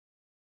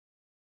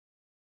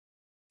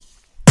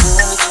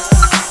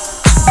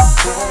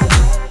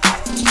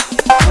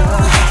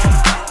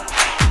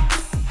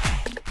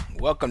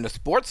Welcome to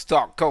Sports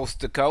Talk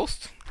Coast to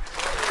Coast.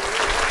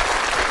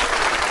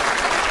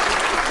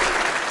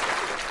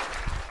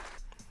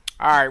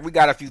 All right, we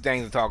got a few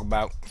things to talk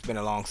about. It's been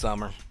a long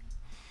summer.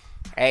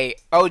 Hey,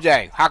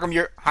 OJ, how come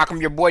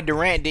your boy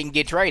Durant didn't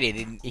get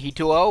traded? He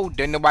too old?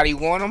 Didn't nobody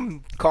want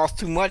him? Cost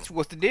too much?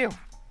 What's the deal?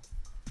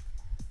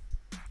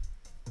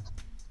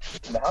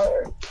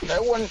 No,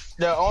 that wasn't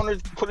the owner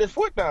put his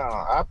foot down.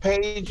 I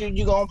paid you.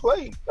 You gonna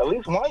play at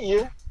least 1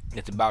 year.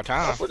 It's about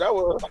time. That's what that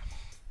was.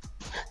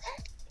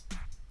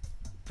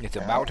 It's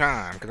Yeah. about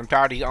time because I'm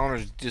tired of these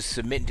owners just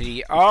submitting to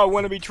the I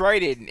want to be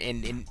traded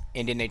and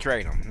then they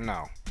trade them.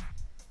 No,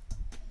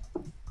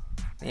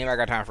 anybody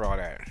got time for all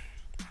that?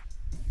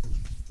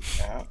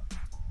 Yeah.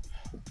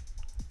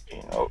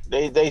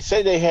 They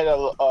say they had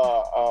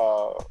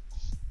a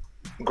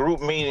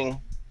group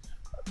meeting.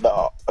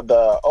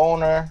 The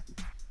owner,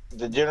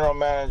 the general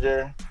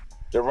manager,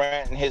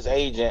 Durant, and his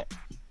agent,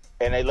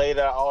 and they laid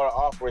out all the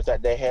offers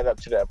that they had up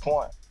to that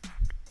point,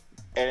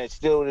 and it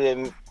still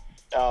didn't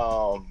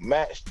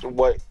match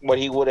what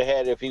he would have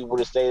had if he would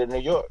have stayed in New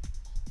York.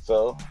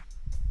 So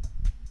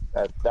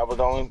that was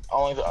the only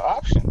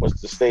option was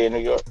to stay in New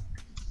York.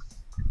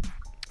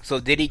 So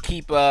did he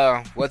keep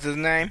what's his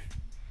name?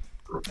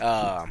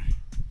 The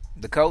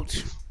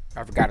coach?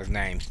 I forgot his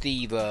name.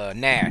 Steve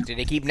Nash. Did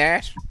they keep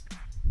Nash?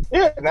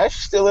 Yeah, and that's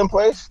still in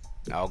place.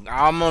 No,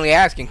 I'm only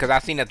asking because I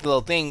seen that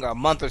little thing a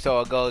month or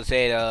so ago that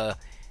said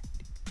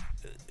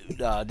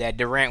that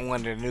Durant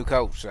wanted a new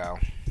coach. So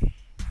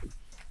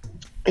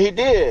He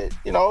did.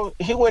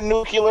 He went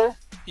nuclear.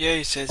 Yeah,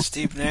 he said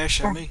Steve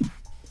Nash on me.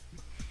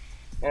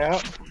 Yeah,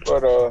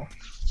 but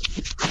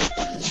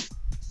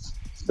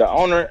the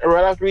owner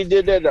right after he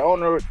did that, the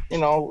owner,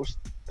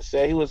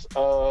 said he was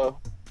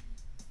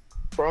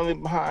firmly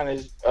behind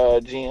his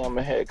GM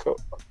and head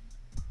coach.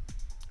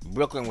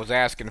 Brooklyn was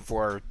asking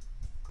for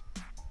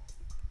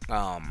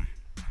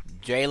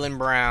Jaylen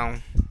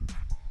Brown,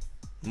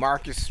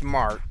 Marcus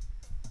Smart,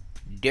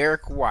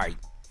 Derek White,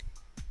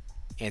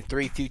 and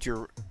 3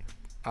 future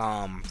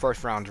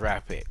first round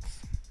draft picks.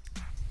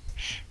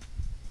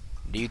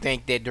 Do you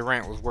think that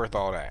Durant was worth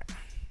all that?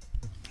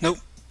 Nope.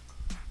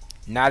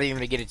 Not even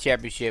to get a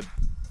championship,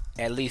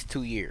 at least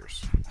 2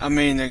 years. I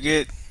mean, to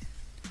get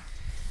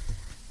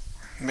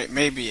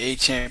maybe a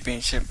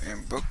championship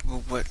in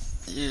Brooklyn, but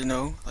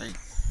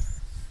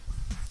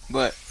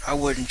but I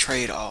wouldn't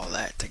trade all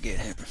that to get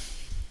him.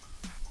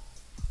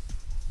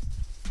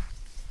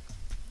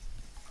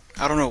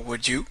 I don't know.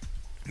 Would you?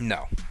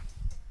 No.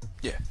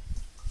 Yeah,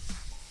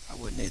 I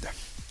wouldn't either.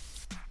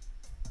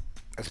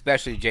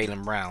 Especially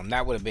Jaylen Brown.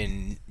 That would have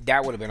been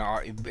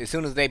all. As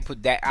soon as they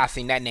put that, I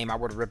seen that name, I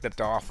would have ripped up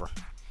the offer.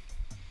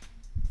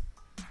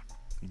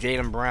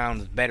 Jaylen Brown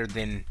is better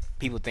than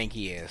people think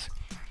he is,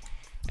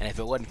 and if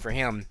it wasn't for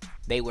him,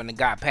 they wouldn't have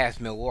got past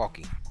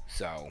Milwaukee.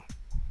 So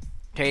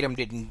Tatum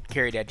didn't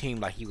carry that team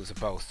like he was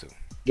supposed to.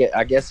 Yeah,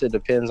 I guess it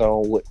depends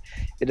on what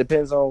the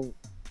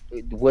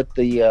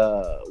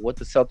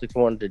Celtics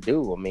wanted to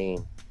do. I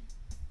mean,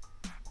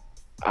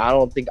 I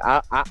don't think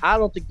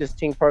this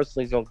team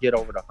personally is gonna get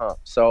over the hump.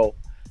 So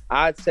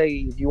I'd say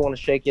if you want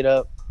to shake it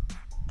up,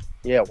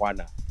 yeah, why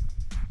not?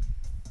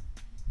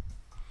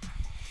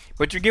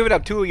 But you're giving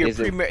up 3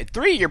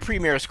 of your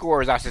premier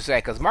scorers, I should say,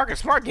 because Marcus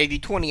Smart gave you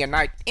 20 a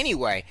night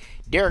anyway.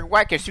 Derek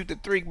White can shoot the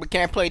 3 but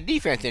can't play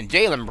defense, and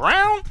Jaylen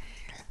Brown,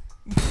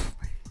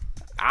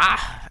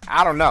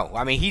 I don't know.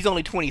 I mean, he's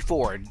only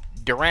 24.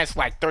 Durant's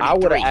like 33. I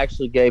would have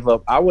actually gave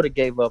up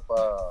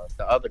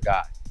the other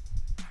guy,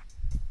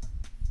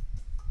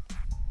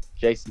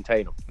 Jason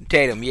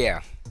Tatum.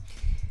 Yeah.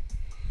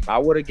 I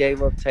would have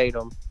gave up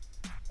Tatum,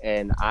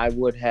 and I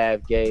would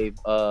have gave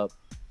up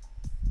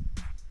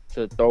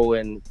to throw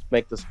in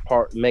make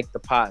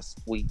the pot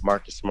sweet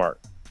Marcus Smart.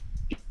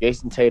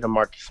 Jason Tatum,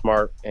 Marcus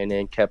Smart, and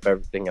then kept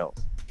everything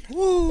else.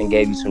 And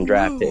gave you some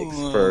draft picks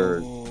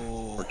for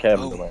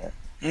Kevin Durant.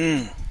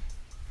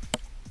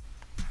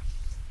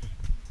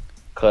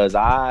 Cause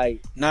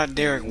not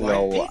Derek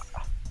White.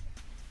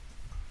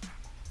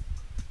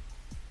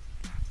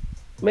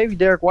 Maybe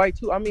Derek White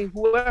too. I mean,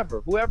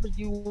 whoever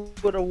you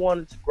would have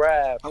wanted to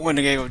grab. I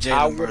wouldn't have gave up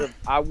Jaylen Brown.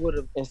 I would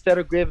have instead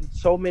of giving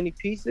so many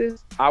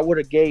pieces, I would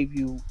have gave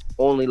you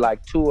only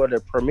like 2 of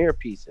the premier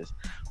pieces.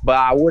 But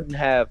I wouldn't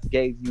have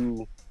gave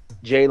you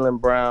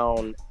Jaylen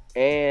Brown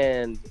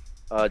and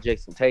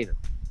Jason Tatum.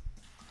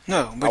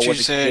 No, but you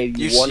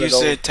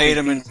said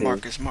Tatum and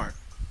Marcus Smart,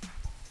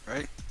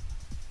 right?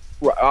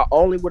 I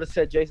only would have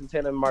said Jason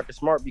Tatum and Marcus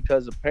Smart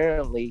because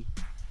apparently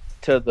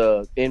to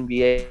the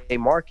NBA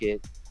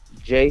market,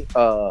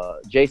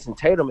 Jason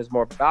Tatum is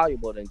more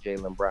valuable than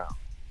Jaylen Brown.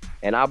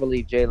 And I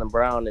believe Jaylen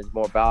Brown is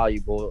more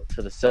valuable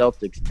to the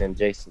Celtics than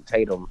Jason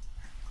Tatum,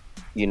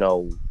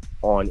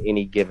 on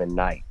any given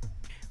night.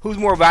 Who's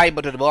more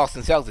valuable to the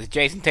Boston Celtics,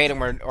 Jason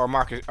Tatum or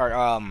Marcus or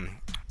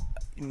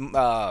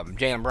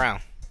Jaylen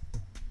Brown?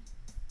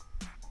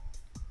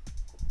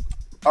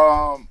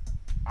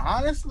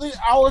 Honestly,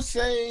 I would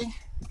say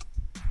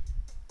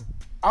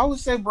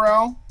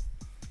Brown.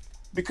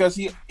 because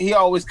he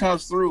always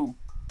comes through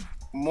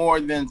more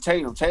than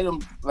Tatum. Tatum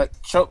like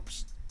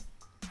chokes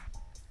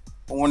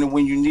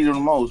when you need him the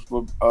most,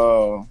 but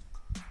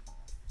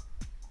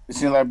it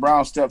seems like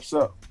Brown steps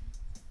up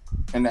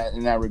in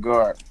that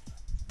regard.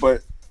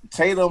 But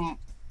Tatum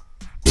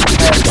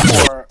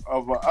has more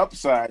of an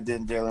upside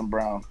than Jaylen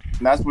Brown.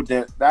 And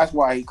that's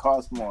why he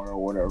costs more or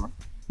whatever.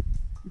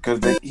 Because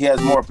he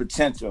has more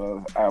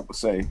potential, I would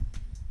say,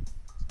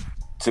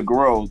 to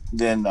grow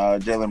than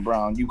Jaylen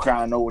Brown. You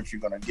kind of know what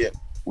you're going to get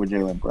with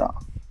Jaylen Brown.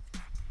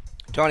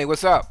 Tony,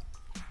 what's up?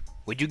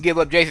 Would you give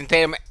up Jason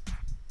Tatum,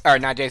 or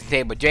not Jason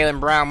Tatum, but Jaylen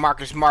Brown,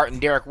 Marcus Smart,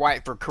 and Derek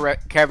White for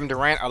Kevin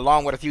Durant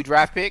along with a few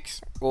draft picks?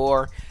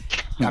 Or,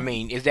 I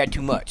mean, is that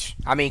too much?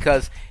 I mean,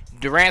 because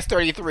Durant's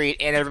 33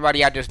 and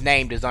everybody I just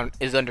named is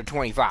under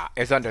 25,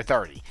 is under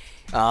 30.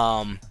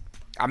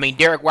 I mean,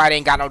 Derek White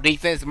ain't got no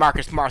defense.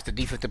 Marcus Smart's the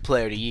defensive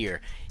player of the year.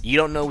 You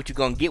don't know what you're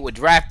going to get with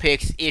draft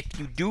picks if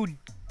you do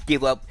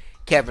give up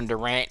Kevin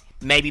Durant.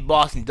 Maybe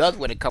Boston does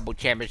win a couple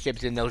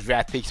championships and those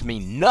draft picks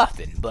mean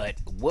nothing. But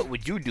what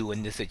would you do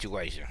in this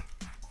situation?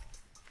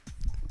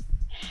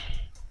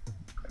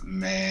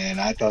 Man,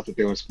 I thought that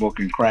they were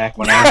smoking crack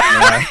when when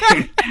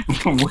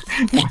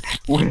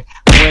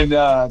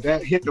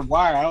that hit the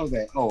wire. I was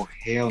like, oh,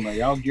 hell no.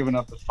 Y'all giving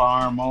up the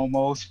farm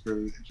almost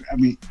for, I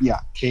mean,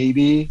 yeah,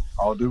 KD,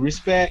 all due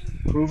respect,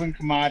 proven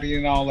commodity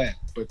and all that.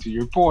 But to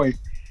your point,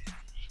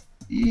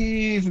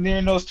 he's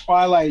near those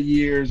twilight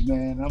years,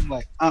 man. I'm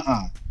like,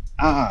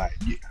 I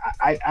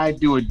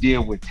do a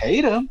deal with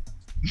Tatum,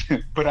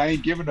 but I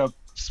ain't giving up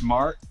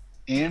Smart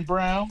and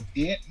Brown.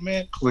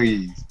 Man,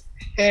 please.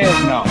 Hell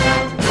no.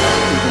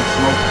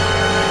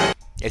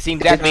 It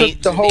seems that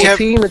took the whole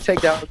team to take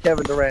down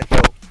Kevin Durant,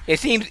 though. It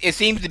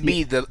seems to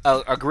be the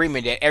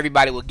agreement that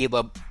everybody will give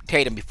up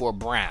Tatum before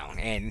Brown,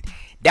 and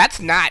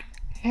that's not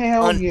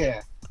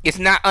yeah. It's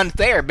not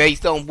unfair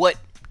based on what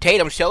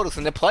Tatum showed us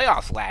in the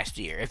playoffs last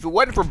year. If it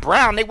wasn't for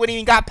Brown, they wouldn't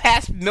even got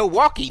past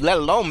Milwaukee, let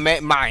alone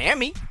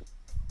Miami.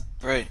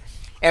 Right.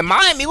 And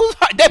Miami was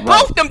hurt.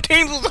 Both them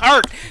teams was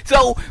hurt.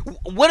 So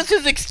what is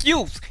his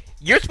excuse?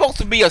 You're supposed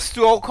to be a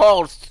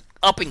so-called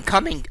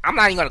up-and-coming, I'm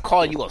not even going to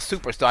call you a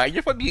superstar.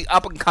 You're supposed to be an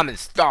up-and-coming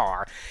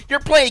star. You're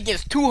playing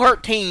against two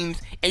hurt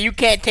teams, and you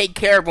can't take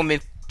care of them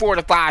in 4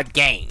 to 5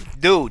 games.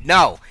 Dude,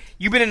 no.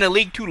 You've been in the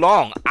league too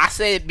long. I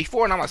said it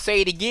before, and I'm going to say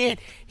it again.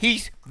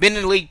 He's been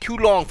in the league too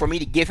long for me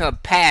to give him a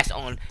pass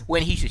on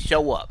when he should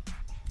show up.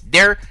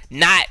 They're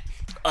not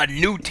a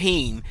new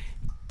team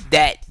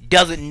that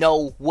doesn't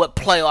know what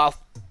playoff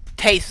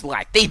tastes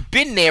like. They've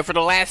been there for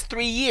the last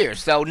 3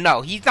 years. So, no,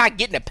 he's not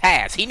getting a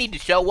pass. He need to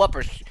show up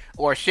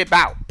or ship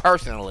out,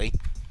 personally.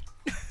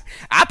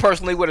 I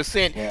personally would have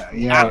sent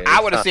I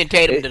would have sent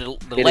Tatum to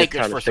the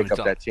Lakers for some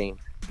up that team.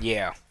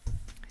 Yeah.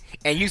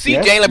 And you see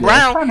Jaylen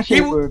Brown,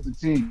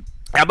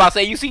 I'm about to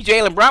say, you see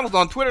Jaylen Brown was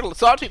on Twitter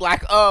salty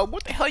like,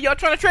 what the hell y'all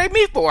trying to trade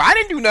me for? I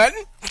didn't do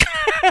nothing.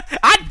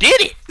 I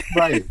did it.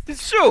 Right.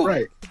 Sure.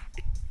 Right.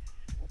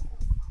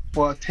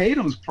 Well,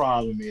 Tatum's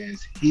problem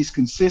is he's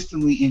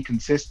consistently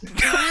inconsistent.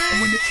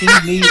 And when the team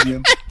needs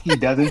him, he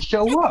doesn't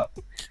show up.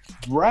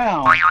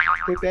 Brown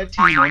put that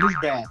team on his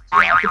back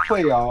throughout the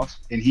playoffs,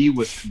 and he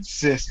was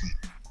consistent.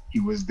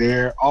 He was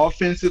there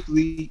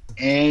offensively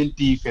and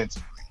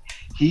defensively.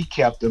 He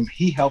kept them.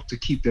 He helped to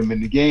keep them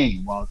in the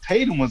game, while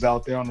Tatum was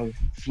out there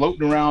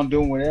floating around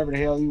doing whatever the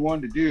hell he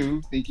wanted to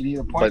do, thinking he's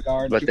a point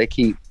guard. But they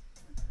keep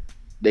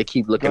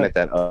looking at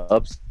that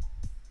upside.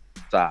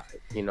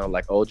 You know,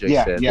 like OJ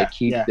said,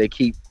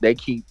 they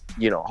keep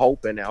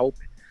hoping and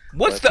hoping.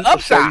 What's the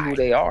upside? Who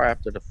they are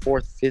after the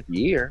 4th, 5th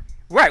year.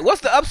 Right.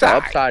 What's the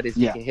upside? The upside is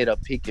he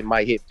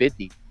might hit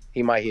 50.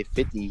 He might hit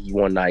 50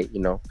 one night, you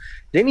know.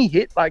 Didn't he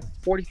hit like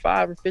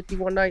 45 or 50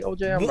 one night,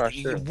 OJ? I'm not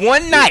sure.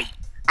 One night.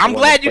 I'm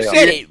glad you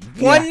said it.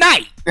 One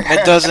night.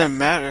 It doesn't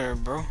matter,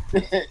 bro.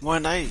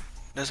 One night.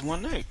 That's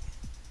one night.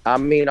 I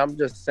mean, I'm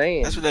just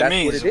saying. That's what that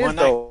means. What it is,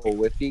 though.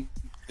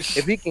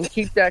 If he can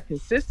keep that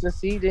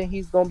consistency, then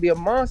he's gonna be a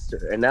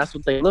monster, and that's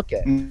what they look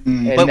at.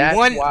 Mm-hmm. And that's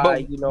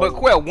why, but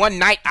Quill, one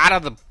night out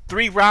of the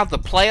 3 rounds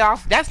of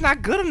playoffs, that's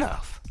not good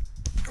enough.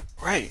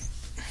 Right.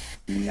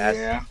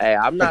 Yeah. Hey,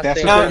 I'm not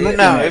saying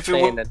no. If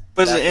it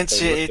was an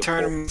NCAA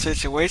tournament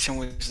situation,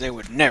 which they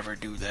would never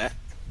do that,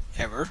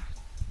 ever.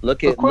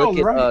 Look at Tatum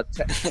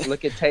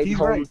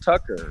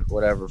Tucker,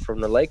 whatever, from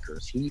the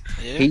Lakers. He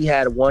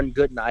had one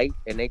good night,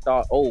 and they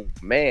thought, oh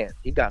man,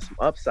 he got some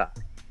upside.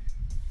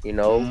 You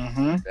know,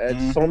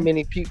 there's so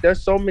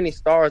many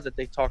stars that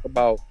they talk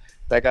about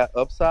that got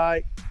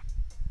upside,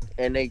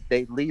 and they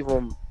leave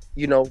them.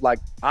 You know, like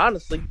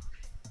honestly,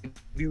 if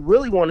you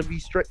really want to be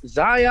straight,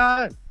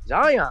 Zion.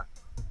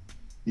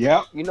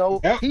 Yeah. You know,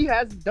 he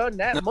hasn't done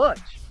that much,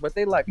 but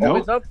they like,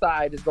 his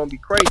upside is gonna be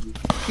crazy.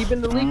 He's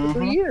been in the league for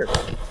 3 years.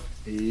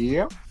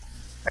 Yep.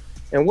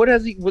 And what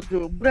has he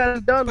done?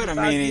 But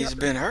I mean, he's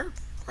been hurt,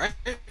 right?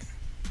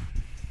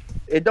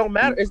 It don't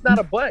matter. It's not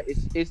a but.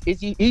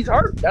 He's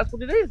hurt. That's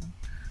what it is.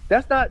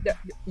 That's not.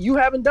 You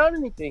haven't done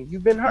anything.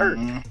 You've been hurt.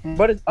 Mm-hmm.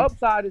 But his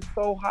upside is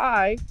so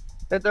high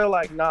that they're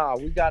like, nah,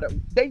 we got to.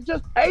 They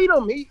just paid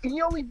him.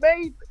 He only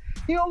made.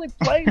 He only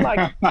played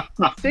like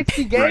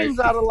 60 games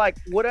out of like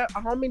whatever.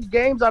 How many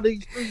games out of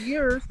these 3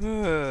 years?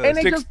 And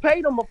they just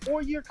paid him a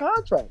 4-year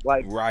contract,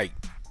 like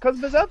because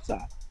of his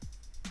upside.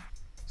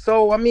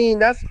 So I mean,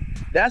 that's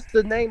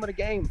the name of the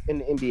game in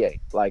the NBA,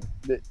 like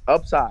the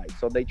upside.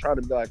 So they try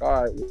to be like,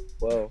 all right,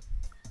 well,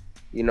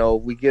 you know,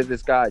 if we give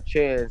this guy a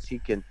chance, he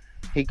can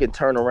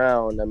turn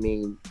around. I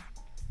mean,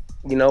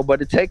 you know,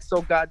 but it takes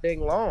so goddamn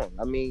long.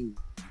 I mean,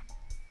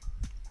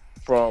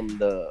 from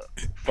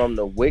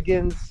the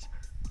Wiggins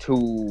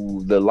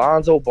to the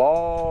Lonzo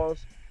Balls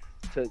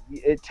to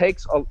it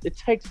takes 4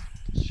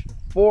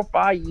 or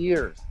 5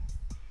 years.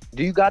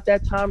 Do you got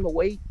that time to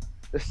wait?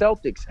 The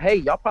Celtics, hey,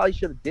 y'all probably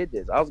should have did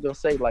this. I was gonna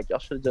say, like, y'all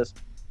should have just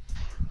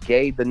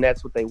gave the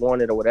Nets what they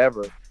wanted or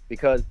whatever,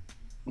 because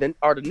the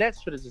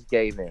Nets should have just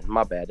gave in.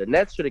 My bad. The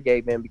Nets should have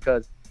gave in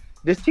because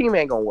this team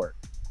ain't gonna work.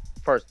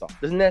 First off,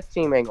 this Nets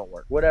team ain't gonna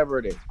work. Whatever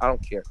it is, I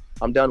don't care.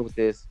 I'm done with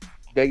this.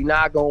 They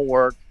not gonna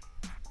work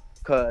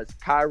because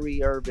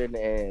Kyrie Irving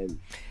and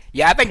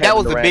I think Kevin that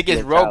was the Durant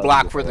biggest mentality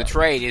roadblock was for the wrong.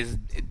 trade is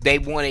they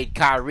wanted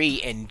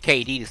Kyrie and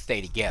KD to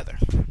stay together.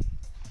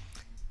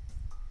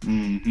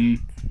 Mm-hmm.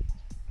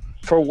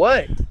 For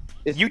what?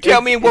 You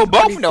tell me, we'll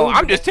both know.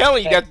 I'm just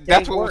proven telling you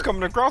that's what was work.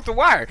 coming across the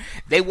wire.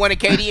 They wanted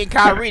KD and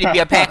Kyrie to be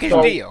a package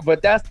deal.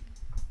 But that's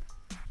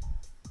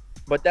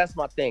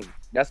my thing.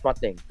 That's my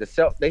thing.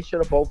 They should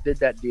have both did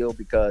that deal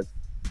because,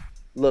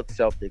 look,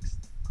 Celtics,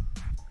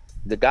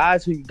 the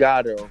guys who you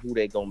got are who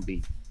they gonna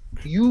be.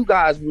 You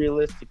guys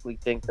realistically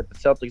think that the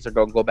Celtics are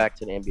gonna go back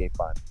to the NBA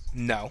Finals?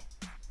 No,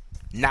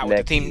 not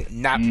with the Next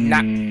team.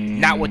 year.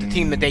 Not with the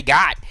team that they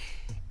got.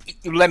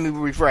 Let me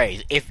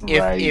rephrase.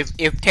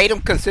 If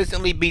Tatum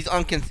consistently beats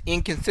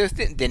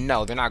inconsistent, then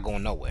no, they're not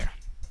going nowhere.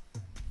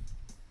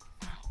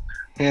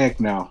 Heck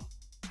no.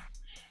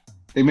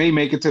 They may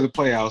make it to the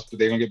playoffs, but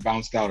they're gonna get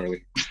bounced out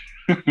early.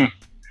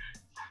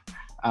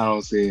 I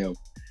don't see them.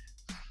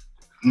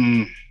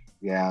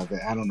 Yeah,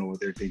 I don't know what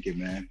they're thinking,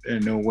 man.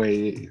 There's no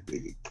way.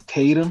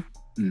 Tatum?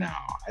 No,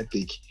 I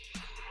think,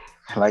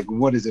 like,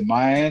 what is it?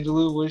 Maya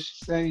Angelou, what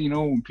she say? You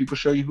know, when people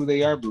show you who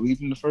they are, believe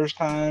them the first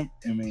time.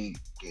 I mean,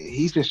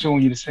 he's just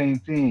showing you the same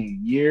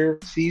thing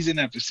season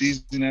after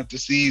season after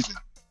season.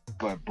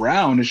 But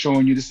Brown is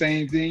showing you the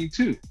same thing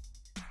too.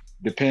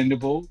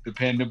 Dependable.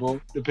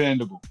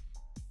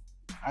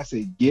 I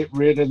say get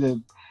rid of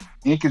the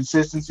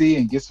inconsistency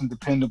and get some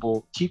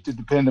dependable. Keep the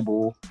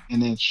dependable,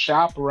 and then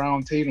shop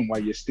around Tatum while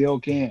you still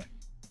can.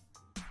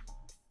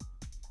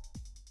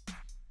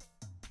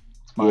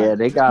 Yeah,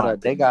 they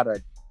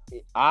gotta.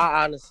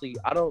 I honestly,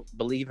 I don't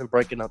believe in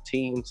breaking up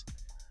teams,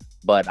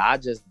 but I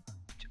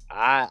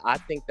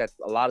think that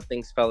a lot of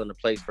things fell into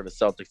place for the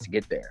Celtics to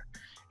get there,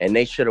 and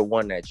they should have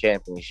won that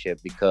championship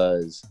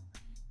because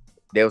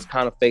they was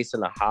kind of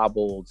facing a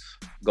hobbled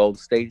Golden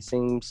State,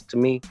 seems to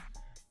me.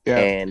 Yeah.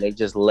 And they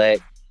just let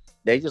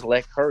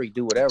Curry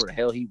do whatever the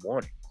hell he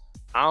wanted.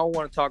 I don't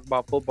want to talk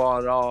about football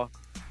at all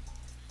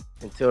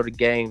until the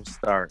games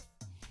start.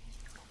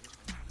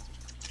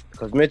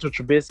 Because Mitchell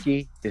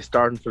Trubisky is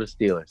starting for the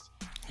Steelers.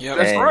 Yeah,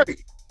 that's right.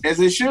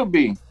 As it should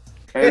be.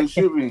 That's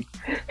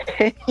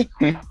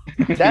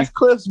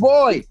Cliff's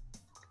boy.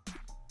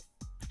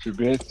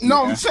 Trubisky.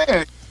 No, I'm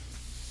saying.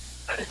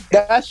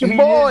 That's your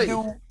boy.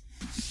 Didn't do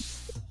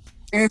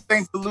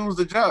anything to lose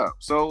the job.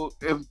 So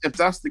if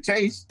that's the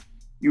case,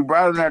 you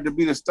brought him there to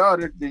be the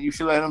starter, then you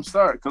should let him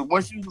start. Because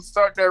once you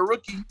start that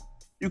rookie,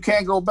 you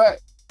can't go back.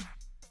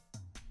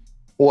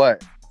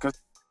 What?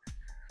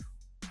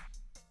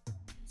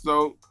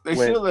 So they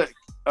should let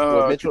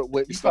Mitchell.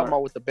 What you talking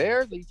about with the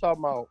Bears? Or you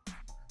talking about?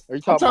 Are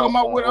you talking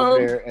about with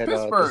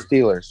Pittsburgh? The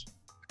Steelers.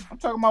 I'm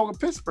talking about with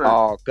Pittsburgh.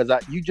 Oh,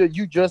 because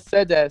you just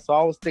said that, so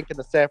I was thinking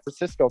of San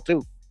Francisco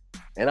too,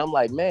 and I'm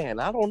like, man,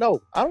 I don't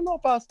know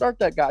if I'll start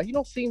that guy. He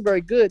don't seem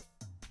very good.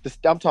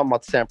 I'm talking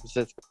about San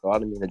Francisco. I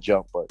didn't mean to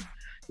jump, but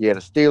yeah, the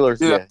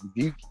Steelers. Yeah,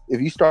 if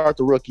you start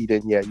the rookie,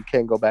 then yeah, you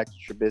can't go back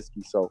to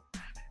Trubisky. So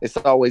it's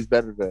always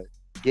better to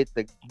get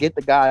the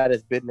guy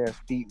that's been there, his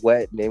feet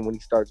wet, and then when he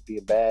starts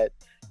being bad,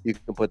 you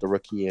can put the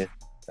rookie in.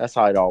 That's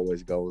how it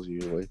always goes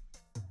usually.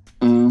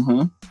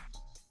 Mm-hmm.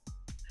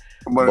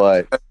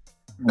 But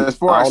as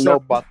far I don't know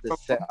about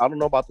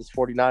this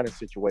 49ers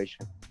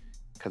situation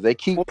because they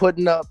keep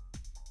putting up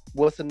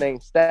what's the name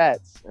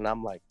stats, and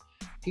I'm like,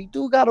 he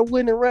do got a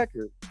winning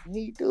record.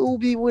 He do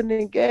be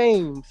winning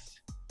games.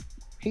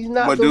 He's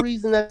not the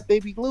reason that they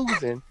be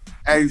losing.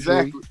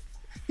 Exactly.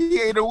 He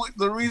ain't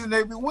the reason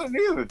they be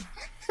winning either.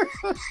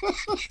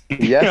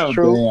 Yes,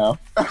 true. Why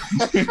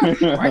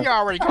y'all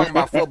already talking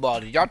about football?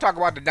 Did y'all talk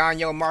about the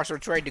Danielle Marshall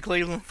trade to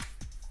Cleveland?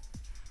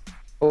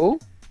 Who?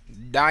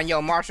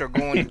 Danielle Marshall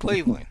going to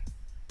Cleveland.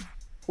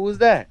 Who is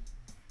that?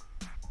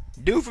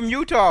 Dude from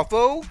Utah,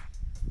 fool.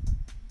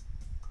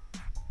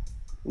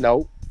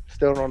 No,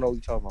 still don't know what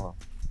you're talking about.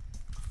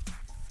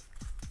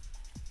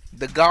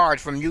 The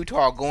guard from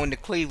Utah going to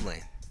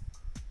Cleveland.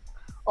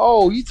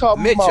 Oh, you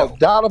talking about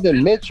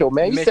Donovan Mitchell,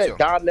 man. You said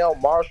Donnell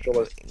Marshall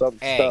or some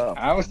stuff.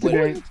 I was what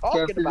are you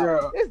talking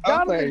about? It's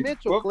Donovan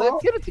Mitchell, Cliff.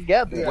 Get it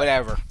together.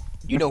 Whatever.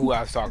 You know who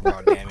I was talking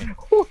about, damn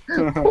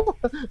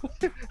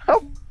it.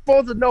 I'm supposed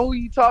supposed to know who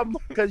you talking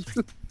about because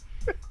you.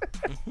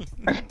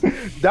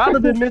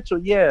 Donovan Mitchell,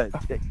 yeah,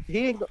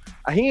 he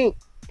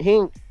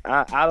ain't.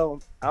 I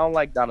don't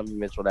like Donovan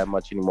Mitchell that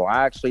much anymore.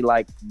 I actually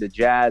like the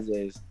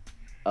Jazz's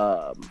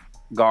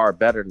guard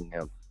better than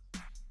him.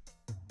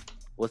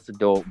 What's the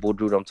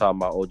dude I'm talking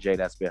about? OJ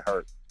that's been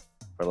hurt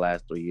for the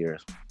last 3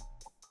 years.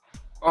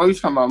 Oh, you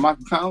talking about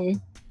Michael Conley?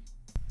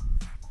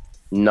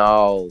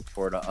 No,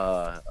 for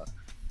the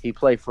he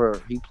played for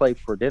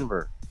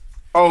Denver.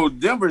 Oh,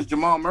 Denver's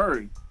Jamal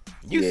Murray.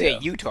 You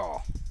said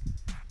Utah.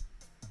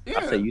 Yeah.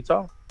 I said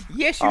Utah.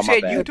 Yes, you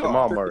said Utah.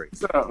 Jamal Murray.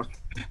 So.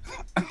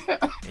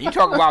 You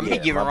talk about me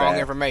giving wrong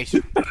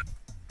information.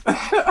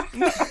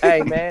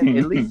 Hey man,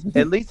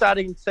 at least I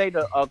didn't say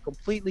a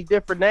completely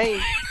different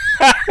name.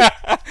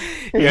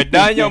 Yeah,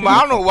 Daniel. I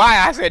don't know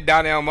why I said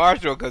Donnell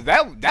Marshall because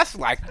that's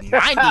like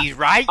 90s,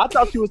 right? I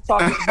thought you was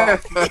talking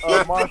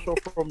about Marshall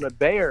from the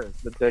Bears,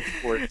 the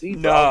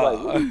season. No. I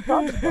was like, what are you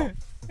talking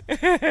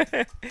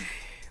about?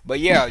 But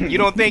yeah, you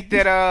don't think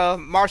that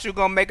Marshall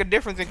gonna make a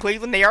difference in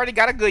Cleveland? They already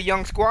got a good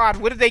young squad.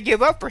 What did they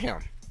give up for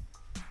him?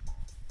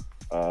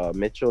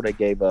 Mitchell, they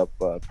gave up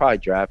probably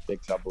draft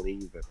picks, I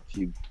believe.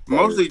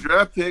 Mostly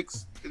draft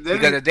picks.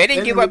 Because if they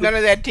didn't give up none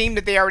of that team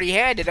that they already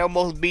had that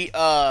almost beat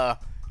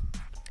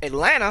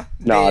Atlanta.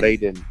 No, they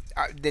didn't.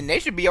 Then they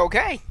should be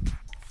okay.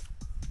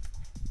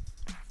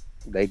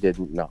 They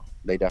didn't. No,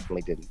 they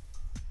definitely didn't.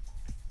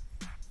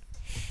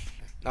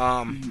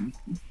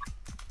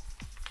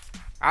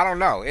 I don't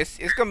know. It's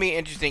gonna be an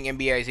interesting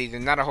NBA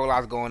season. Not a whole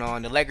lot's going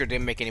on. The Lakers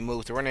didn't make any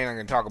moves, so we're not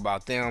gonna talk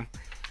about them.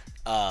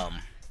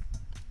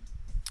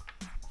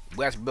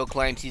 Westbrook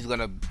claims he's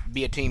gonna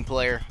be a team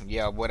player.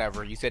 Yeah,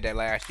 whatever. You said that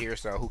last year,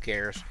 so who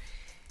cares?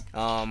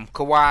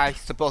 Kawhi's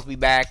supposed to be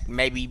back.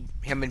 Maybe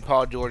him and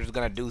Paul George is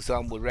gonna do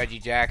something with Reggie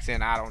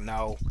Jackson. I don't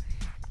know.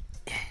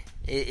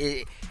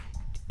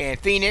 And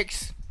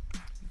Phoenix,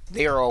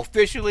 they are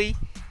officially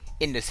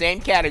in the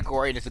same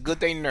category, and it's a good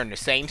thing they're in the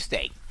same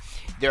state.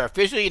 They're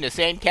officially in the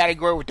same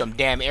category with them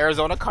damn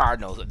Arizona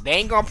Cardinals. They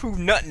ain't gonna prove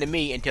nothing to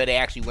me until they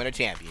actually win a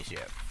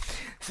championship.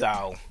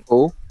 So,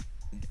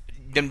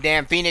 them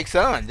damn Phoenix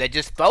Suns that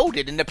just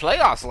folded in the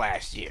playoffs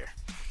last year.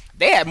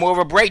 They had more of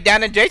a breakdown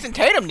than Jason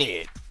Tatum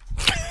did.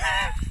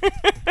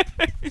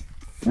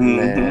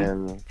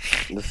 Man,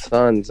 the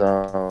Suns,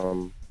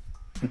 and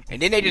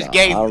then they just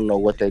gave. I don't know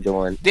what they're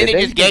doing. Then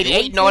they just gave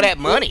Ayton all that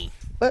money.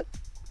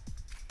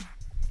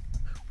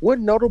 What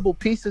notable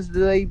pieces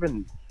did they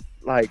even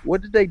like?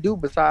 What did they do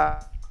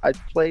besides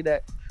pay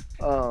that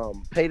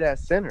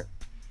center?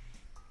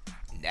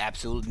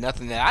 Absolutely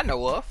nothing that I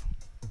know of.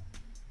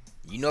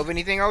 You know of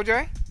anything,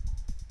 OJ?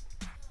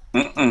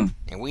 Mm-mm.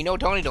 And we know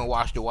Tony don't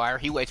watch The Wire.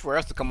 He waits for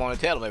us to come on and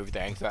tell him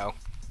everything. So.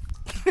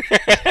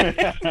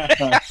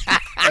 I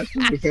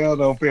sure as hell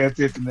don't pay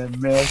attention to that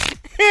mess.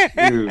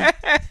 Dude.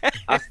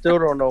 I still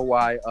don't know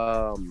why.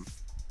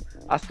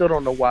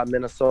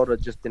 Minnesota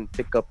just didn't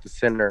pick up the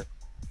center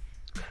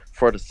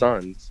for the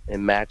Suns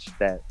and match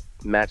that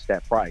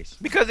price.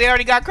 Because they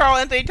already got Karl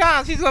Anthony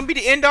Towns. He's gonna be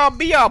the end all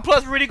be all.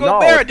 Plus Rudy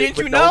Gobert. Didn't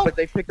you know? But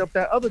they picked up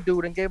that other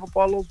dude and gave up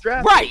all those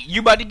drafts. Right.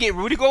 You about to get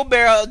Rudy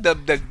Gobert, the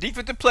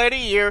defensive player of the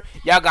year.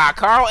 Y'all got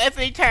Karl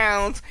Anthony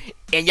Towns,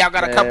 and y'all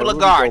got a couple of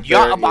guards.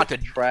 Y'all about to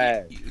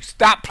trash.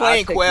 Stop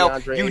playing, Quell.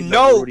 You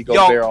know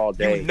y'all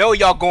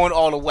going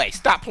all the way.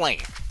 Stop playing.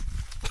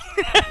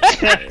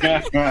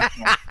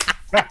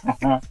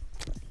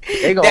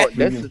 They go.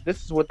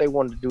 This is what they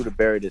wanted to do to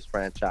bury this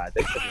franchise.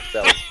 They couldn't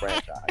sell this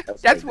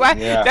franchise. That's why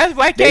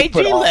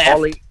KG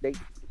left.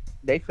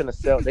 They finna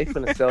sell this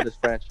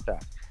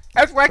franchise.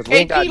 That's why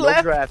KG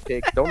left. No draft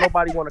picks. Don't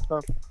nobody want to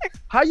come.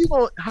 How you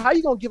gonna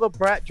give up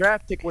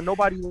draft pick when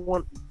nobody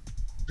wants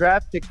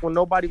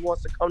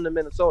to come to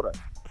Minnesota?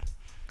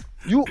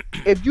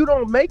 If you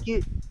don't make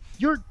it,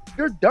 you're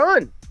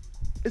done.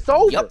 It's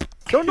over. Yep.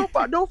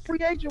 No free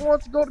agent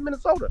wants to go to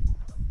Minnesota.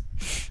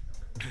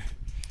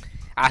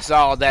 I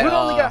saw that.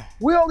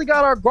 We only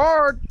got our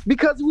guard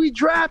because we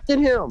drafted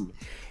him.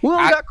 We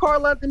only got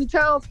Karl Anthony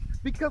Towns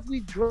because we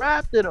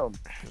drafted him.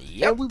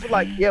 Yep. And we were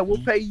like, yeah,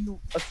 we'll pay you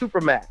a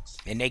supermax.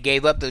 And they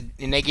gave up the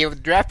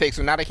draft pick,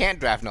 so now they can't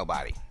draft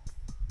nobody.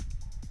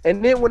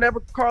 And then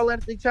whenever Karl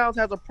Anthony Towns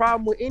has a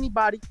problem with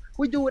anybody,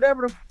 we do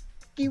whatever the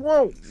he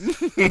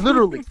wants.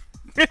 Literally.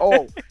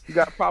 Oh, you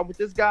got a problem with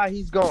this guy?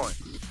 He's gone.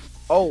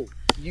 Oh,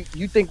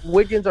 you think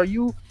Wiggins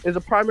is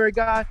a primary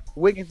guy?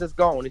 Wiggins is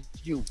gone. It's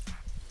you.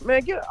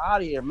 Man, get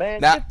out of here,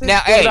 man. Get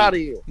out of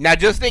here. Now,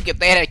 just think if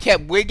they had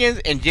kept Wiggins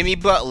and Jimmy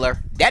Butler,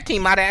 that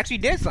team might have actually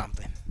did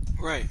something.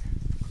 Right.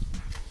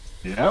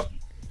 Yep.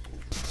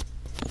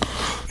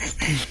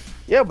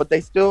 Yeah, but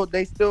they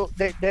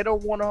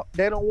don't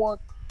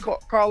want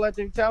Karl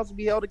Anthony Towns to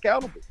be held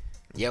accountable.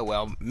 Yeah,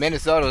 well,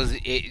 Minnesota's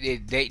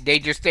they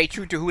just stay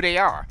true to who they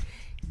are.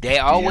 They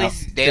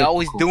always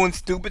doing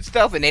stupid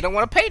stuff and they don't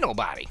want to pay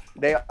nobody.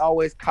 They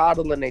always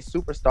coddling a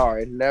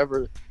superstar and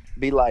never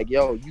be like,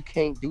 yo, you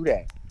can't do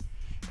that.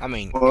 I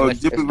mean,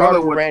 Jimmy Butler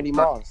with Randy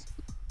Moss.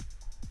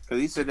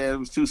 Because he said that it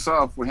was too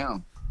soft for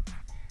him.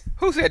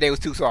 Who said they was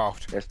too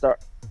soft?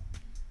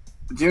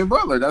 Jimmy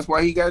Butler. That's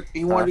why he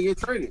wanted to get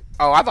traded.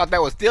 Oh, I thought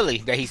that was Philly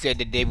that he said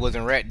that they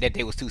wasn't that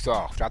they was too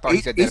soft. I thought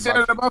he said that. He said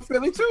it about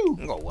Philly too.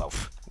 Oh well,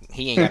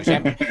 he ain't got a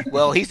championship.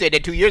 Well, he said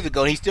that 2 years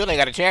ago. And he still ain't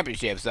got a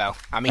championship. So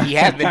I mean, he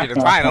has been to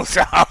the finals.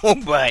 So,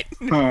 but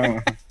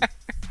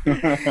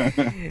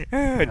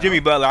Jimmy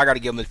Butler, I got to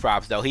give him his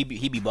props though. He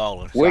be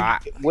balling. So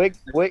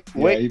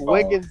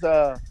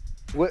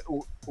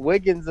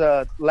Wiggins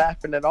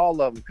laughing at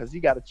all of them because he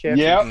got a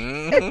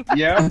championship.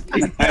 Yep.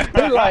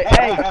 He's like,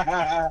 hey,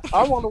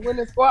 I want to win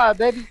the squad,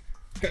 baby.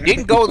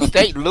 Didn't Golden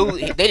State lose?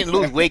 They didn't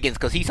lose Wiggins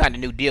because he signed a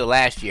new deal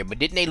last year. But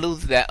didn't they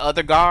lose that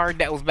other guard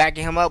that was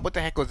backing him up? What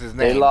the heck was his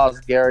name? They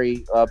lost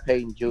Gary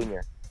Payton Jr.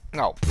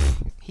 No,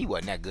 he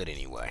wasn't that good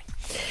anyway.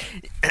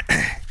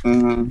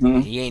 Mm-hmm.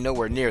 He ain't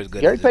nowhere near as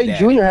good. Gary as Payton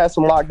Jr. has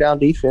some lockdown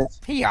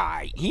defense. He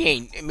alright. He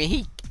ain't. I mean,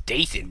 he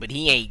decent, but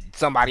he ain't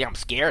somebody I'm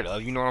scared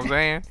of. You know what I'm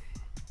saying?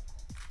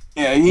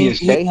 Yeah,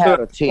 they had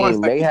a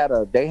team. They had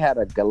a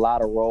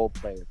lot of role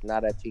players.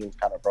 Now that team's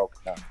kind of broken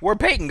up. Where'd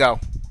Peyton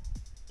go?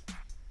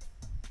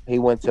 He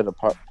went to the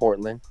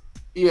Portland.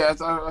 Yeah,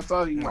 I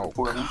thought he went to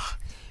Portland.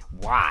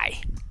 Why?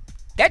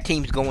 That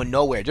team's going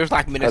nowhere. Just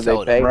like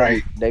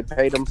Minnesota. They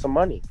paid him some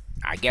money.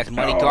 I guess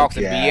money talks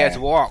and BS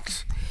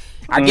walks.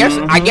 I guess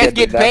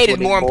getting paid is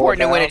more important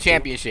than winning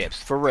championships,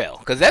 for real.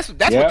 Because that's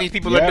what these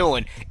people are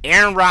doing.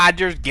 Aaron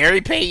Rodgers, Gary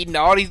Payton,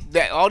 all these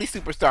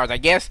superstars. I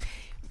guess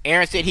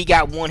Aaron said he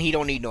got one. He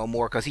don't need no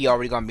more because he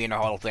already gonna be in the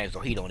Hall of Fame, so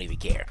he don't even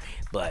care.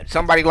 But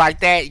somebody like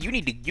that, you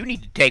need to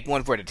take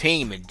one for the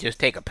team and just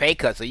take a pay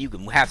cut so you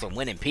can have some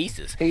winning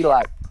pieces. He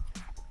like,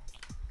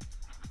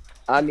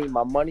 I need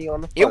my money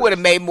on the first. It would have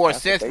made more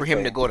sense for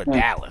him to go to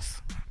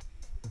Dallas.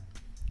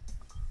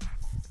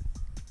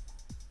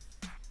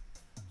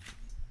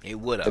 It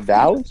would have. To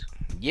Dallas?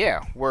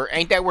 Yeah.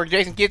 Ain't that where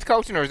Jason Kidd's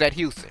coaching, or is that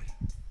Houston?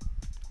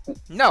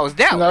 No, it's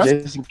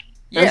Dallas.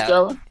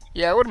 Yeah.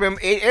 Yeah, it would have been.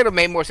 It would have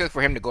made more sense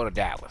for him to go to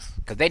Dallas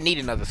because they need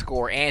another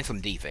scorer and some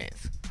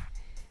defense.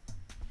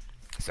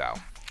 So,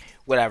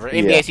 whatever.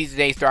 NBA season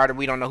day started.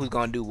 We don't know who's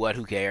gonna do what.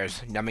 Who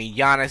cares? I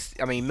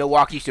mean,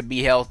 Milwaukee should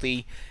be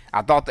healthy.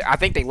 I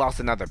think they lost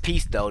another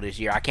piece though this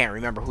year. I can't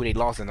remember who they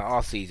lost in the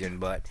offseason,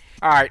 but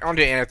all right, on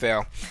to the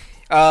NFL.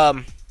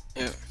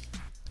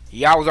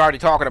 Y'all was already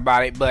talking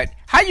about it, but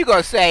how you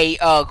gonna say,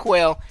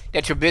 Quell,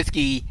 that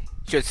Trubisky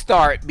should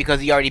start because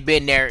he already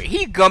been there?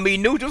 He gonna be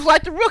new just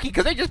like the rookie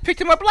because they just picked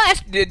him up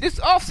this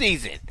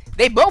offseason.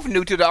 They both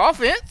new to the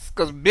offense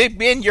because Big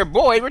Ben, your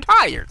boy,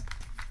 retired.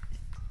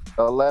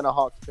 Atlanta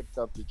Hawks picked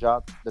up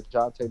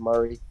DeJounte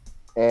Murray,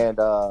 and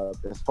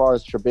as far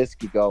as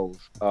Trubisky goes,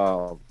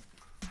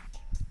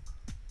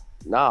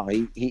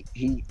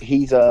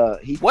 he's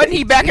wasn't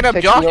he backing up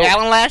Josh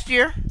Allen last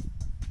year?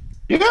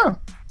 Yeah,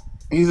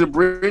 he's a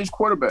bridge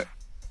quarterback.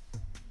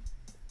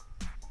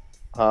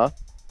 Huh?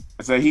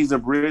 I said he's a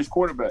bridge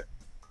quarterback.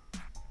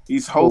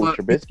 He's holding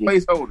Trubisky?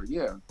 Placeholder.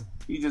 Yeah,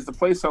 he's just a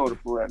placeholder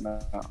for right now.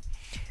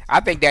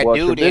 I think that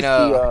dude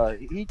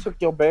Trubisky, he took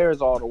your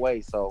Bears all the way,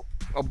 so.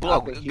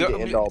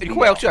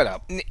 Quell, shut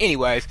up.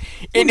 Anyways,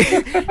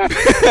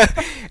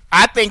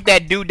 I think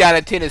that dude down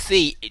in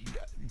Tennessee,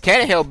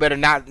 Tannehill better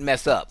not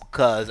mess up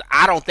because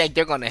I don't think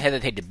they're going to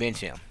hesitate to bench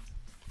him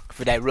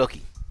for that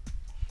rookie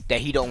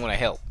that he don't want to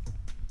help.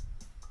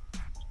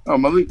 Oh,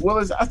 Malik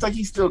Willis, I think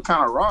he's still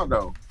kind of raw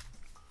though.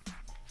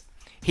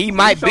 He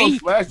might be,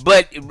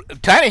 but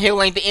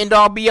Tannehill ain't the end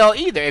all be all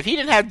either. If he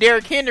didn't have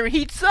Derrick Henry,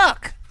 he'd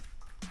suck,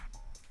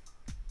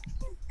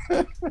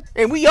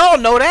 and we all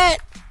know that.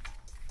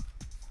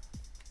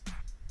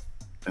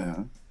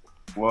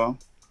 Well,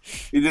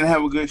 he didn't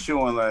have a good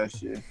showing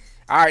last year.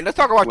 All right, let's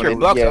talk about your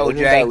Bucks, OJ.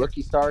 That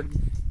rookie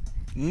starting?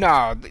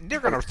 No, they're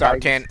gonna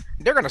start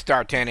They're gonna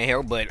start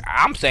Tannehill, but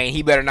I'm saying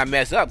he better not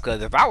mess up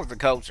because if I was the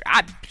coach,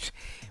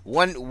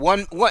 one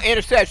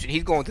interception,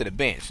 he's going to the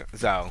bench.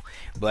 So,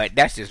 but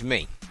that's just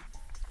me.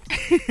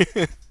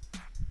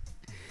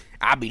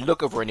 I'll be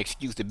looking for an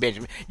excuse to bench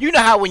him. You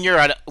know how when you're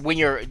I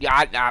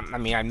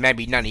mean,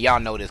 maybe none of y'all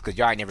know this because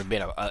y'all ain't never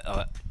been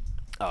a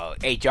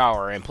HR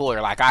or employer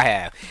like I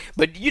have,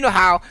 but you know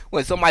how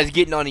when somebody's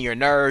getting on your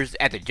nerves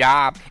at the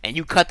job and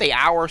you cut their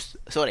hours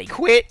so they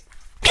quit.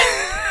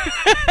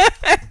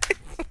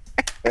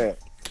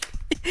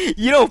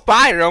 You don't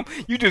fire them,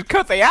 you just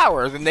cut their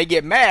hours and they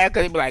get mad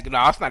because they be like,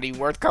 no, it's not even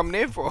worth coming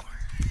in for.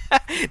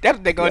 That's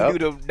what they're gonna do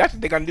to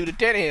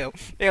Tannehill.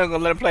 They're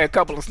gonna let him play a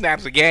couple of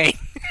snaps a game.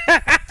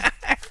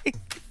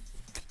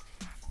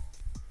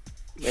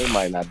 They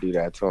might not do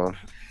that to him.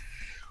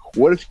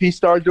 What if he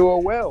start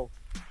doing well?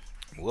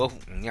 Well,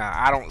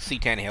 I don't see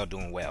Tannehill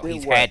doing well.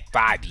 He's had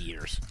 5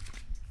 years.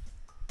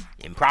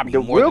 And probably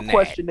more than that. The real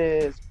question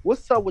is,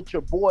 what's up with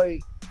your boy?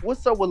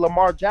 What's up with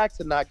Lamar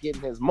Jackson not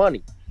getting his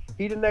money?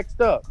 He the next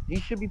up. He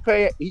should be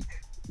paid.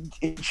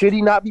 Should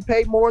he not be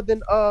paid more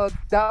than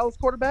Dallas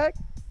quarterback?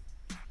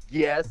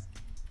 Yes.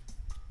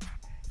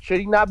 Should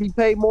he not be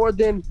paid more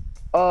than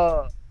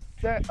the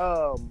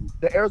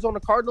Arizona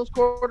Cardinals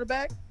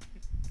quarterback?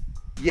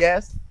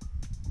 Yes.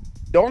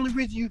 The only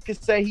reason you can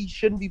say he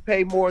shouldn't be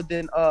paid more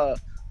than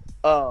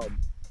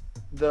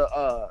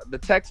the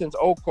Texans'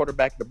 old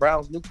quarterback, the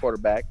Browns' new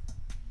quarterback,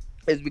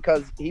 is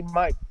because he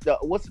might,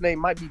 what's the name,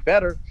 might be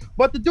better,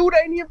 but the dude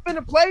ain't even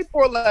finna play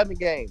for 11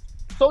 games.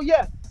 So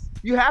yes,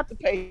 you have to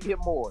pay him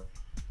more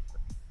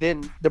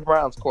than the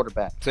Browns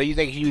quarterback. So you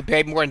think he should be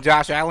paid more than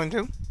Josh Allen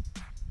too?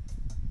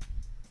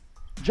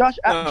 Josh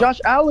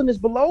Allen is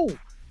below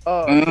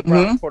the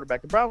Browns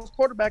quarterback. The Browns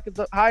quarterback is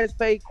the highest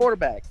paid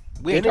quarterback.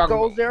 We're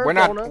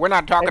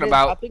not talking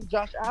about. I think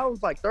Josh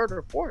Allen's like third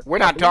or fourth. We're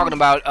not talking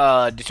about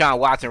Deshaun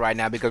Watson right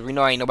now because we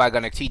know ain't nobody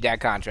gonna exceed that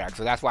contract.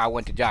 So that's why I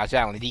went to Josh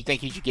Allen. Do you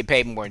think he should get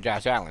paid more than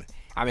Josh Allen?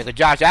 I mean, because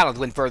Josh Allen's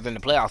went further in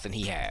the playoffs than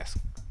he has.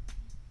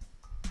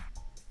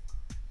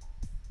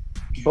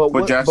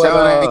 But Josh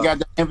Allen ain't got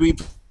the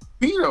MVP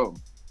though.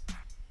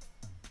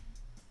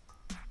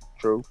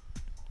 True.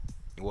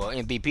 Well,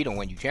 MVP don't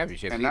win you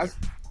championships. And that's,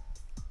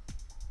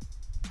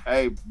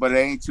 hey, but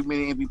there ain't too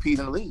many MVPs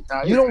in the league.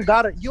 You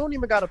don't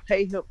even gotta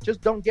pay him.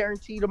 Just don't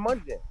guarantee the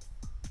money then.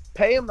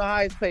 Pay him the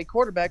highest paid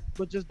quarterback,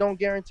 but just don't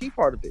guarantee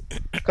part of it.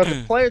 Because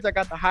the players that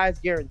got the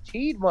highest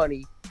guaranteed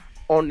money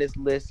on this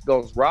list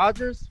goes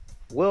Rodgers,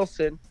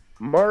 Wilson,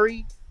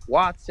 Murray,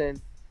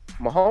 Watson,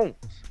 Mahomes,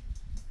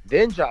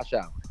 then Josh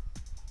Allen.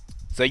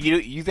 So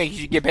you think you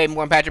should get paid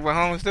more than Patrick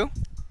Mahomes too?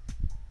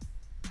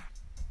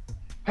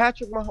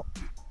 Patrick Mahomes.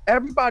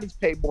 Everybody's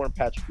paid more than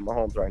Patrick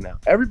Mahomes right now.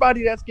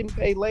 Everybody that's getting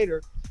paid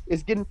later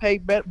is getting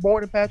paid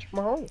more than Patrick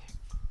Mahomes.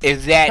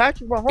 Is that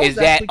Patrick Mahomes is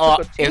that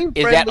off deal.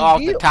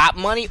 the top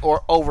money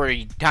or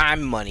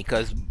overtime money?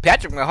 Because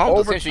Patrick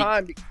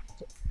Mahomes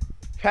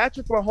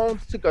Patrick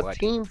Mahomes took a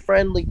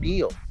team-friendly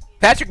deal.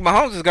 Patrick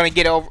Mahomes is going to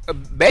get over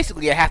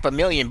basically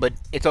 $500,000, but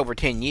it's over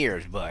 10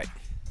 years. But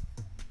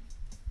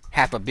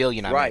 $500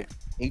 million, right?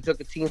 He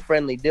took a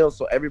team-friendly deal,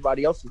 so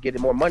everybody else is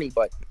getting more money,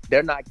 but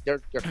they're not. Their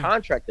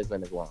contract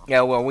isn't as long. Yeah,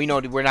 well, we know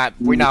we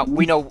know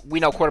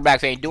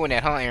quarterbacks ain't doing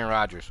that, huh, Aaron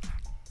Rodgers?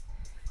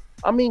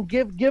 I mean,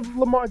 give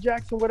Lamar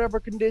Jackson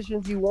whatever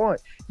conditions you want.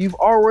 You've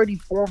already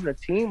formed a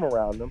team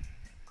around him.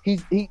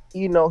 He's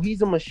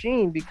a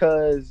machine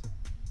because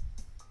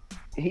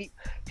he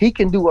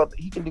can do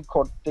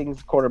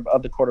things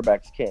other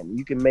quarterbacks can.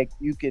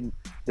 You can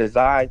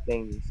design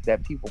things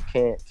that people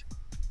can't.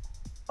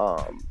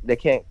 They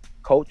can't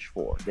coach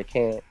for. They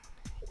can't.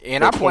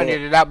 And I pointed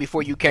it out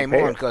before you came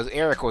on because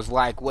Eric was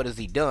like, "What has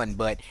he done?"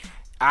 But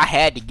I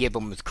had to give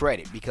him his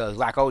credit because,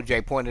 like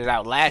OJ pointed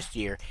out last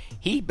year,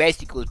 he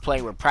basically was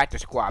playing with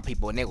practice squad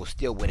people, and they were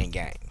still winning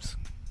games.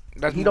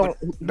 Let's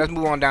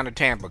move on down to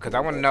Tampa because I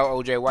want to know,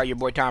 OJ, why your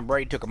boy Tom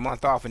Brady took a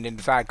month off and then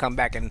decided to come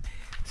back and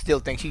still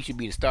thinks he should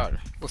be the starter.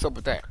 What's up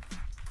with that?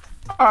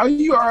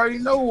 You already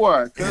know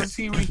why. Because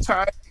he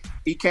retired.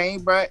 He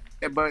came back,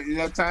 but in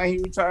that time he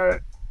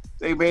retired,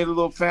 they made a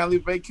little family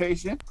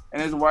vacation,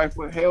 and his wife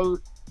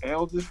held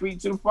his feet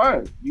to the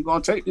fire. You gonna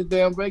take this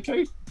damn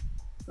vacation?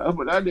 That's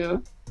what I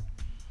did.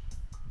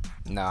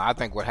 No, I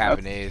think what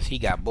happened is he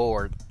got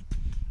bored,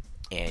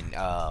 and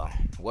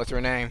what's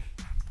her name?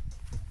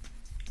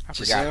 I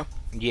Giselle?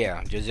 forgot.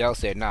 Yeah, Giselle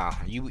said, "Nah,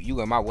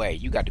 you in my way.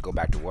 You got to go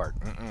back to work."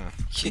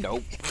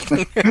 Nope.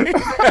 Get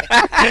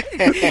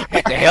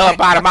the hell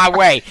up out of my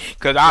way,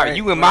 cause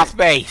you in my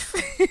space.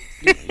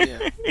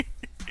 Yeah.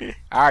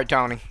 All right,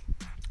 Tony.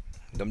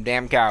 Them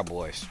damn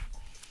Cowboys.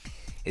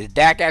 Is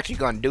Dak actually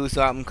going to do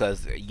something?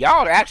 Because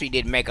y'all actually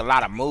didn't make a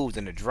lot of moves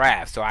in the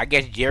draft. So I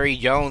guess Jerry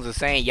Jones is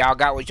saying y'all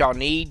got what y'all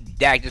need.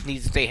 Dak just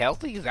needs to stay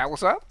healthy. Is that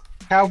what's up?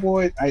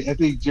 Cowboys, I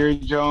think Jerry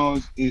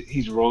Jones,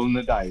 he's rolling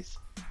the dice.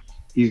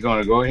 He's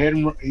going to go ahead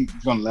and he's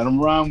going to let them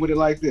run with it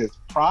like this.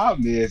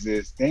 Problem is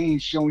they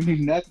ain't showing you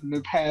nothing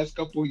the past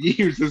couple of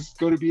years that's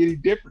going to be any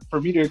different. For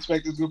me to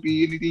expect it's going to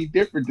be anything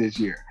different this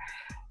year.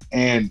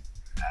 And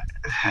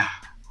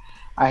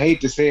I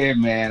hate to say it,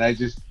 man. I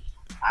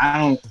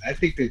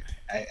think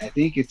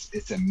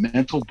it's a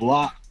mental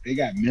block. They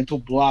got mental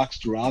blocks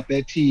throughout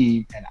that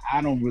team, and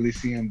I don't really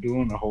see them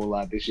doing a whole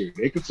lot this year.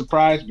 They could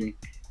surprise me,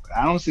 but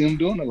I don't see them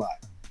doing a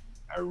lot.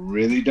 I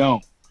really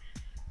don't.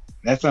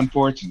 That's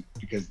unfortunate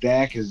because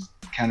Dak has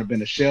kind of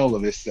been a shell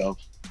of himself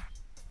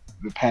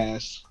the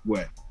past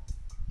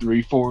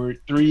 3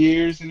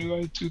 years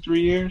anyway,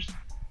 2-3 years.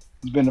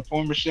 He's been a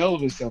former shell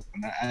of himself,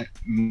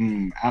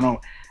 and I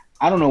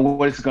don't know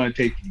what it's going to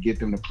take to get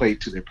them to play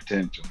to their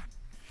potential.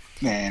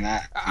 Man,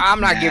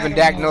 I'm not giving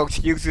Dak no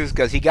excuses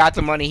because he got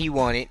the money he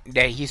wanted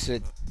that he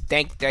should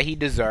think that he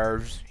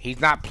deserves. He's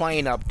not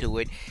playing up to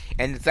it,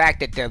 and the fact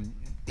that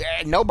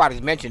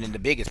nobody's mentioning the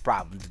biggest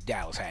problems that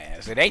Dallas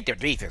has. It ain't their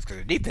defense because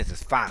their defense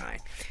is fine.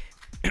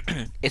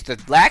 It's the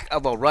lack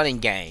of a running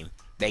game.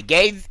 They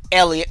gave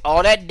Elliott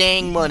all that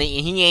dang money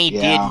and he ain't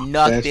did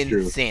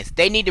nothing since.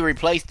 They need to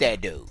replace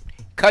that dude.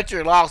 Cut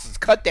your losses.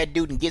 Cut that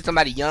dude and get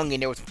somebody young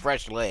in there with some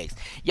fresh legs.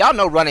 Y'all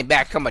know running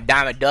backs come a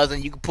dime a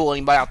dozen. You can pull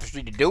anybody off the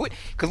street to do it.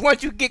 Because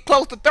once you get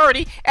close to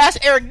 30,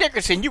 ask Eric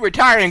Dickerson. You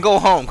retire and go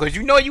home because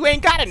you know you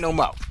ain't got it no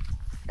more.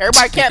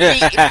 Everybody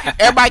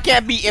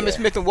can't be Emmitt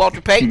Smith and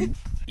Walter Payton.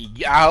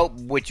 I hope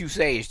what you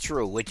say is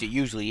true, which it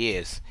usually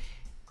is.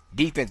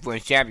 Defense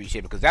wins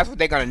championship because that's what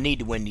they're going to need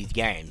to win these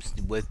games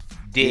with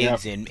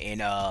Diggs and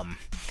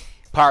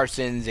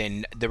Parsons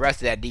and the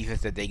rest of that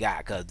defense that they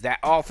got. Because that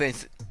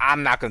offense,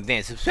 I'm not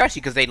convinced,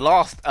 especially because they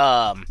lost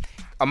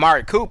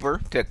Amari Cooper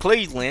to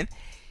Cleveland.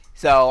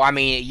 So I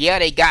mean, yeah,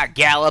 they got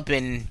Gallup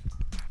and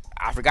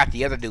I forgot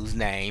the other dude's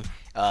name.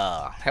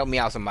 Help me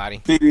out, somebody.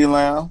 CeeDee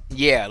Lamb.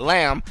 Yeah,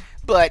 Lamb.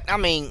 But I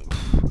mean,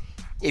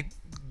 if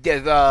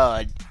there's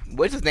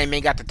what's his name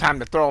ain't got the time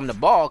to throw him the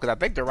ball because I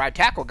think the right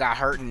tackle got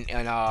hurt in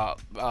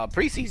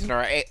preseason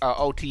or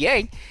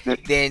OTA,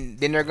 then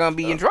they're gonna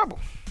be in trouble.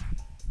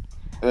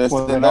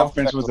 Well, that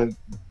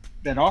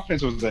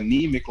offense was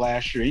anemic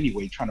last year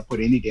anyway, trying to put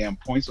any damn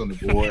points on the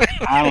board.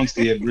 I don't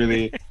see it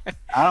really.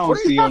 I don't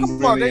see them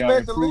really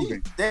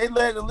improving. They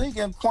led the league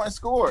in points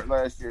scored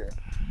last year.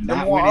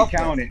 Not when they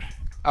counted.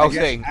 I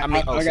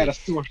got a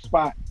sore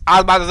spot. I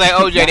was about to say,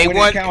 OJ, they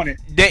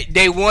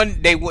won.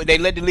 They won. They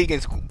led the league in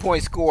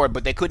points scored,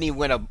 but they couldn't even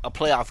win a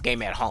playoff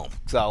game at home.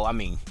 So I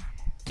mean,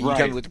 can you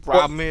tell me what the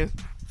problem is?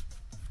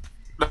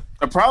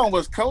 The problem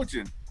was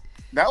coaching.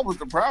 That was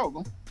the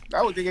problem.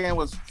 That was the game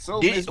was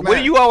so mismatched. What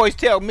do you always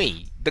tell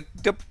me? The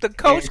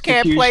coach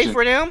can't play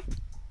for them.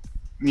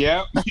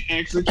 Yep,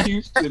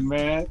 execution,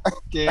 man.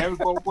 Can't have it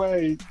both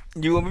ways.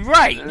 You will be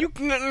right.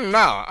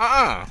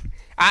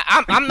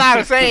 I'm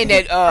not saying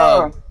that.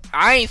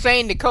 I ain't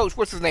saying the coach.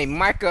 What's his name?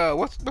 Mike.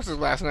 What's his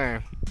last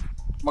name?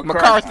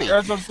 McCarthy.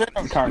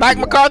 Mike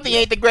McCarthy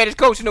ain't the greatest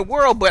coach in the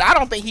world, but I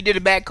don't think he did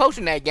a bad coach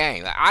in that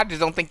game. I just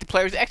don't think the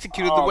players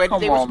executed the way that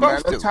they were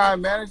supposed to.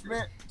 Time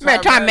management.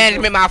 Time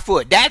management, my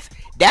foot. That's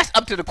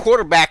up to the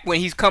quarterback when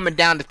he's coming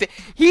down the.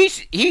 He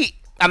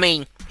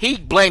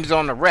blames it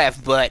on the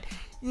ref, but.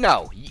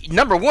 No,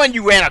 number one,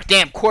 you ran a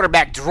damn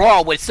quarterback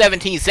draw with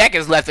 17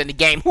 seconds left in the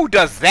game. Who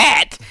does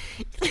that?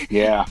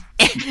 Yeah.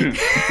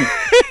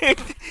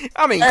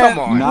 I mean, come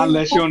on. Not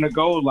unless you're on the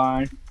goal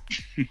line.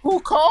 Who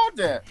called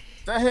that?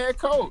 The head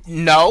coach.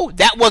 No,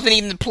 that wasn't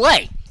even the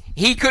play.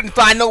 He couldn't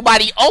find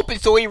nobody open,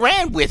 so he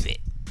ran with it.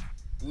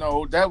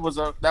 No, that was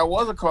a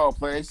call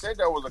play. They said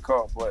that was a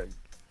call play.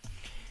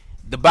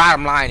 The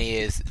bottom line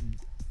is,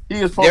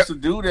 he was supposed to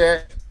do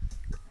that.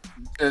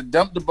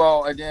 Dump the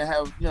ball and then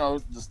have to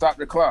stop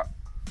the clock.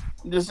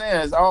 I'm just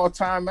saying it's all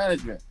time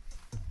management.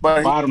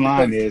 But bottom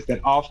line is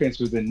that offense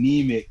was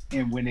anemic,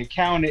 and when it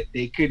counted,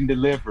 they couldn't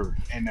deliver.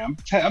 And I'm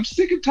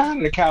sick and tired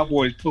of the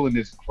Cowboys pulling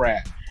this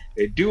crap.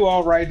 They do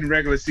all right in the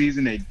regular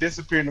season, they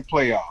disappear in the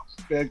playoffs.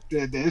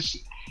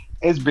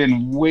 It's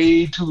been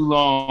way too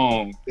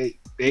long.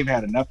 They've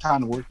had enough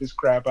time to work this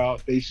crap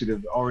out. They should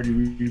have already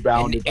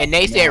rebounded. And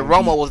they said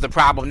Romo was the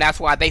problem.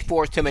 That's why they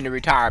forced him into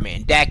retirement.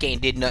 And Dak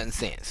ain't did nothing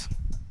since.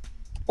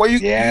 Well,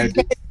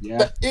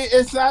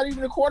 it's not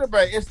even the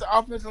quarterback; it's the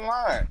offensive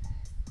line.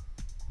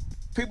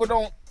 People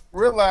don't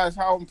realize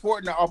how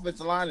important the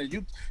offensive line is.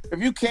 If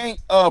you can't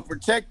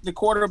protect the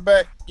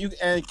quarterback,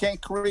 and can't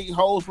create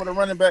holes for the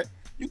running back,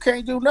 you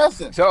can't do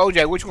nothing. So,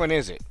 OJ, which one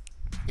is it?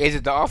 Is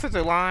it the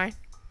offensive line,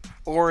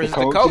 or is it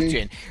the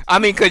coaching? I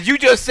mean, because you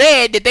just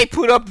said that they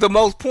put up the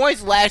most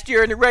points last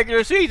year in the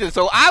regular season,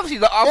 so obviously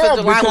the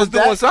offensive line was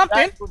doing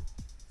something.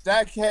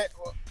 That had,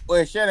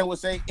 Shannon would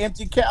say,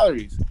 empty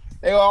calories.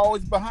 They were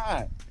always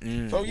behind.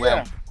 So, yeah.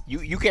 Well,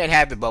 you can't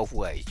have it both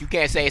ways. You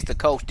can't say it's the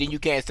coach, then you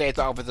can't say it's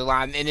the offensive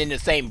line, and in the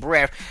same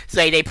breath,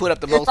 say they put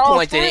up the most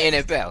points in the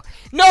NFL.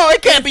 No,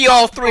 it can't be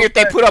all three if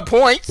they put up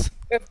points.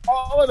 It's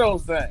all of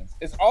those things.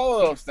 It's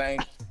all of them.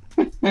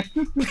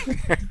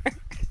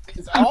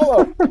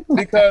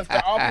 Because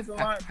the offensive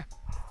line,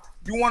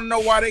 you want to know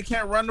why they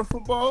can't run the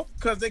football?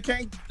 Because they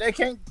can't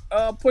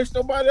push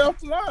nobody off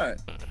the line.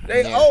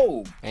 They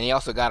old. And he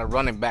also got a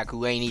running back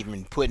who ain't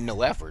even putting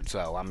no effort,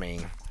 so, I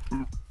mean...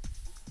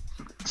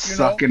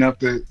 Sucking up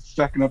the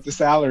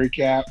salary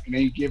cap and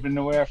ain't giving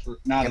no effort.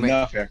 Not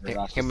enough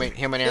effort. Him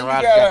and Aaron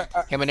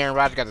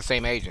Rodgers got the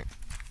same agent.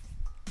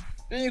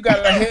 Then you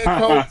got a head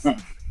coach.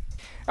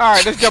 All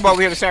right, let's jump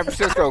over here to San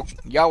Francisco.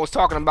 Y'all was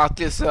talking about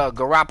this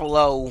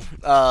Garoppolo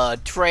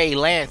Trey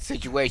Lance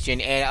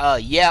situation, and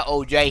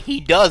OJ, he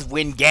does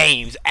win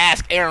games.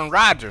 Ask Aaron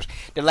Rodgers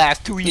the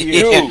last 2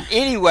 years. Dude.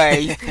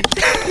 Anyway,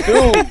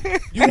 dude,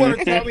 you want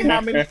to tell me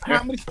how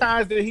many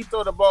times did he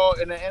throw the ball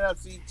in the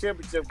NFC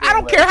Championship game? I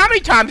don't care how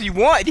many times he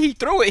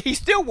threw it. He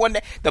still won.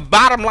 The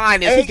bottom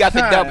line is he got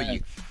the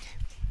W.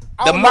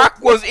 The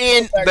mark was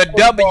in the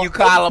W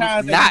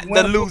column, not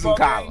the losing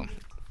column.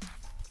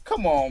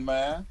 Come on,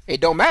 man.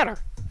 It don't matter.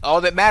 All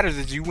that matters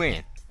is you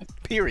win.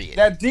 Period.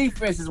 That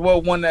defense is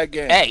what won that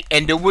game. Hey,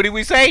 and what did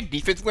we say?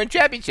 Defense win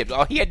championships.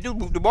 All he had to do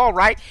was move the ball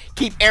right,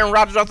 keep Aaron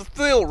Rodgers off the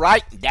field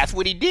right. That's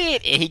what he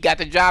did, and he got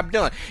the job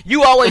done.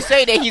 You always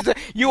say that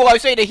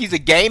he's a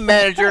game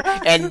manager,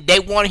 and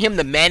they want him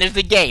to manage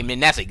the game, and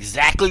that's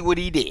exactly what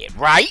he did,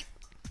 right?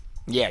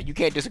 Yeah, you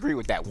can't disagree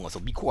with that one, so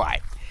be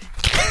quiet.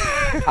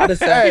 How does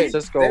San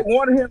Francisco? They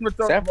wanted him to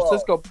throw San the ball.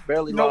 Francisco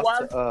barely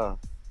lost to.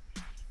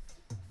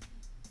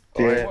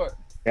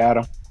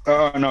 Adam.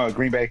 No,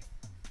 Green Bay.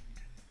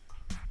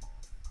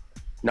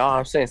 No,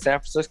 I'm saying San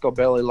Francisco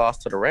barely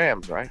lost to the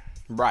Rams, right?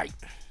 Right.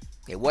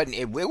 It wasn't.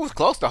 It was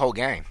close the whole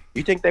game.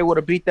 You think they would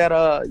have beat that?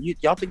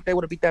 Y'all think they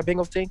would have beat that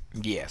Bengals team?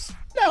 Yes.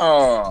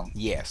 No.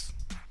 Yes.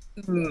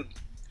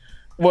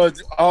 Well,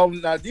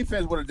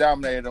 defense would have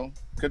dominated them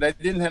because they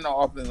didn't have no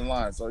offensive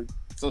line. So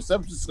So San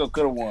Francisco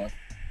could have won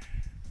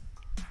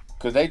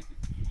because they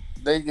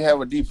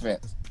have a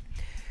defense.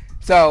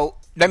 So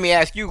let me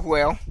ask you,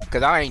 Quail,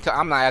 because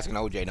I'm not asking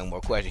OJ no more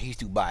questions. He's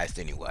too biased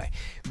anyway.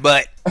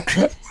 But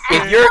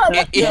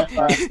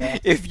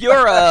if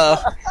you're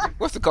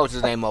what's the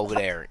coach's name over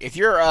there? If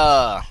you're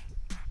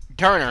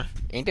Turner,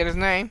 ain't that his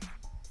name?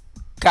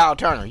 Kyle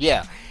Turner,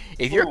 yeah.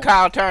 If you're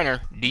Kyle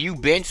Turner, do you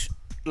bench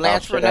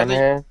Lance for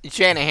another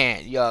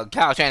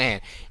Kyle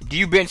Shanahan? Do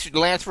you bench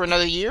Lance for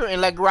another year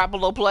and let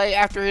Garoppolo play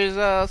after his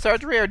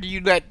surgery, or do you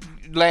let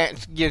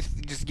Lance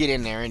just get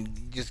in there and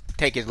just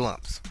take his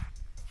lumps?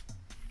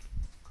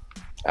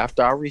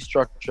 After I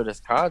restructure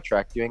this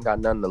contract, you ain't got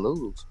nothing to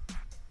lose.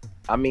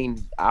 I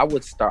mean, I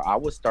would start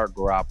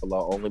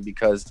Garoppolo only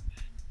because,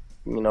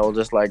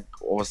 just like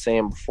I was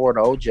saying before, the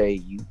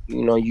OJ,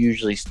 you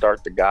usually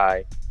start the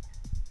guy.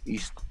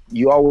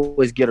 You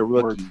always get a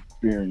rookie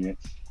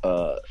experience.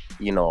 A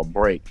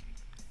break.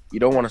 You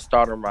don't want to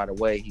start him right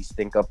away. He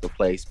stink up the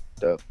place.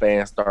 The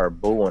fans start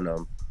booing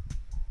him,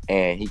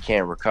 and he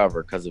can't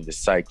recover because of his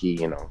psyche.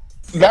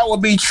 That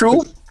would be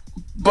true,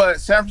 but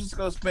San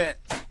Francisco spent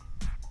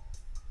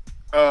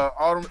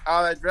all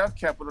that draft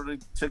capital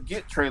to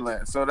get Trey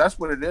Lance. So that's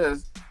what it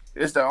is.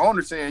 It's the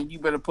owner saying you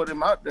better put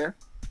him out there.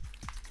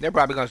 They're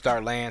probably gonna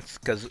start Lance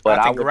because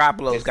I think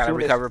Garoppolo's got to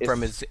recover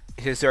from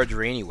his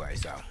surgery anyway.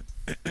 So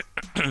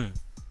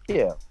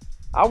yeah.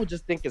 I would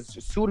just think as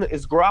soon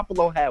as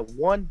Garoppolo had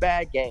one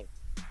bad game,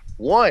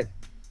 you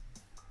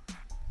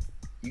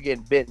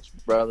getting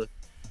benched, brother.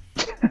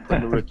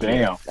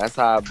 Damn. That's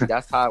how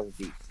it would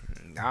be.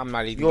 I'm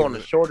not even. You on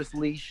the shortest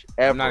leash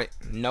ever.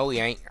 No, he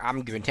ain't.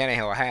 I'm giving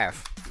Tannehill a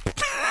half.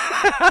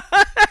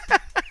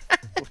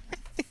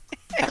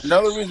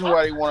 Another reason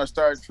why they want to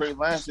start Trey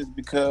Lance is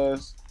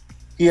because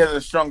he has a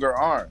stronger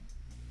arm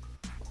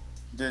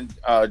than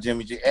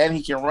Jimmy G, and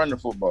he can run the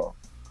football.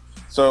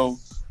 So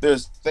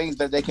there's things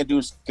that they can do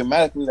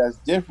schematically that's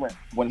different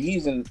when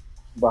he's in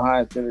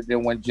behind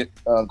than when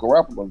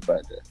Garoppolo's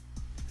back there.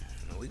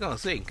 We're gonna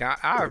see.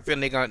 I feel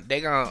they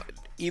gonna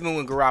even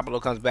when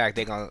Garoppolo comes back,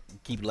 they're gonna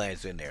keep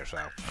Lance in there, so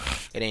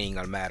it ain't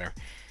gonna matter.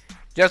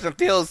 Justin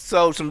Fields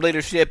showed some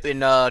leadership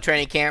in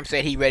training camp,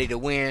 said he ready to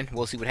win.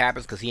 We'll see what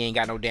happens because he ain't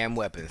got no damn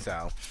weapon,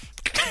 so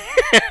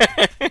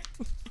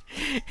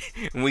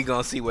we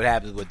gonna see what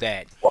happens with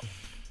that.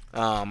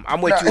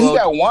 I'm with you. He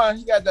got one.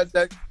 He got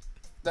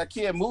that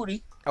kid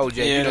Moody.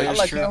 OJ, I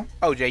like him.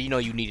 OJ,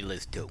 you need to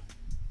listen to.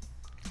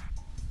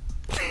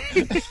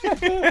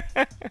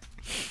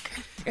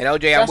 And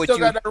OJ, I'm with you. Still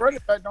got that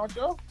running back, don't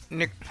you?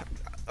 Nick,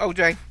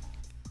 OJ,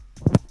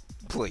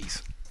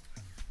 please.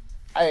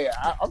 Hey,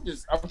 I'm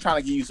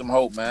trying to give you some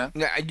hope, man.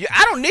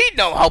 I don't need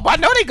no hope. I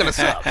know they're gonna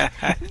suck.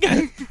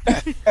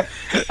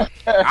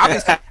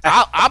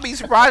 I'll be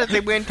surprised if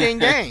they win 10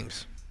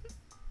 games.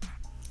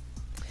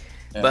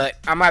 Yeah. But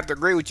I'm gonna have to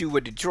agree with you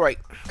with Detroit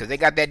because they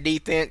got that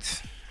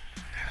defense.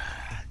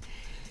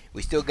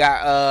 We still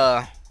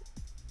got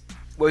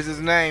what's his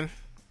name?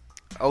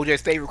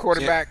 OJ's favorite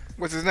quarterback.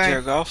 What's his name?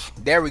 Jared Goff.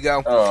 There we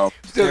go.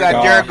 Still Jared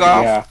got Jared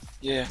Goff.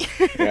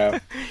 Yeah.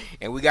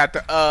 And we got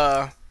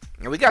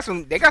they got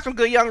some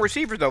good young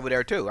receivers over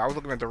there too. I was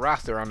looking at the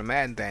roster on the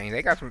Madden thing.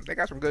 They got some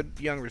good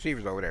young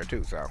receivers over there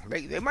too. So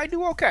they might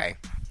do okay.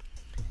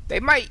 They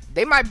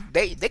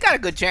got a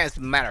good chance, as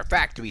a matter of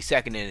fact, to be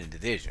second in the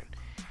division.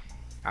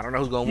 I don't know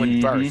who's gonna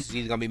win first. It's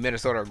either gonna be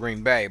Minnesota or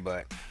Green Bay,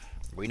 but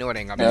we know it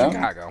ain't gonna be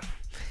Chicago.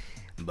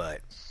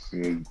 But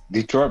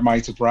Detroit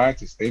might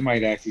surprise us. They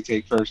might actually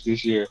take first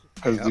this year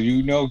because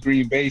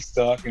Green Bay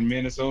stuck and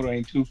Minnesota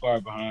ain't too far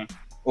behind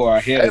or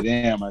ahead of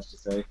them, I should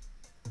say.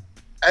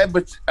 Hey,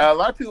 but a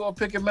lot of people are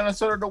picking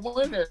Minnesota to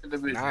win that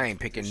division. I ain't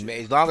picking.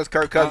 As long as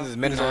Kirk Cousins is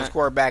Minnesota's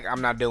quarterback,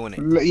 I'm not doing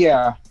it.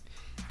 Yeah.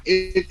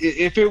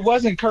 If it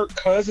wasn't Kirk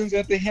Cousins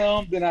at the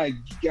helm, then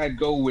I'd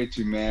go with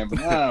you, man. But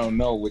I don't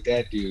know with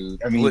that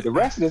dude. I mean, the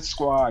rest of the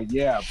squad,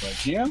 yeah, but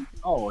him?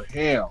 Oh,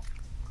 hell.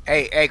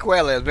 Hey,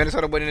 Quayle, is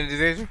Minnesota winning the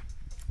division?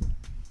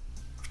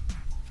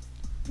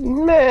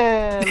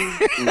 Man,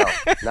 no,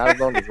 not as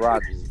long as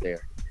Rodgers is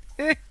there.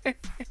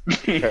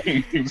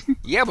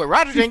 Yeah, but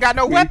Rodgers ain't got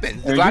no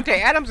weapons. Devontae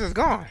Adams is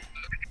gone.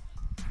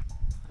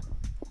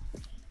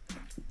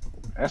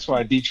 That's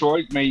why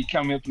Detroit may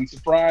come up and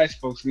surprise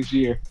folks this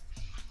year.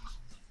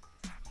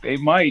 They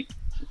might.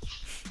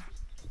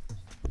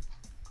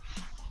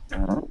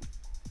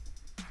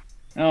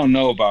 I don't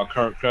know about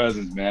Kirk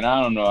Cousins, man.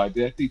 I don't know. I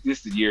think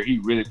this is the year he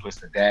really puts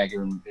the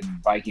dagger in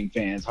Viking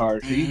fans'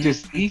 hearts. He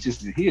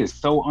is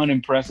so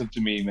unimpressive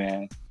to me,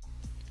 man.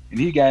 And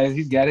he's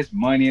got his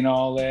money and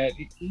all that.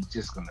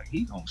 He's gonna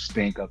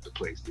stink up the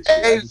place this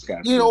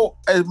year.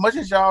 As much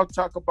as y'all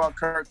talk about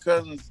Kirk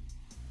Cousins,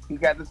 he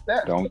got the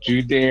stats. Don't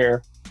you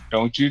dare,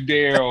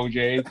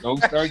 OJ.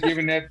 Don't start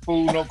giving that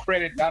fool no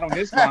credit. Not on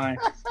this line.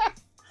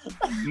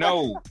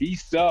 No, he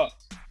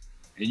sucks,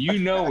 and you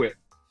know it.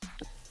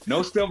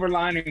 No silver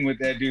lining with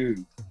that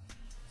dude.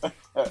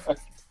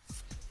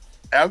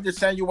 I'm just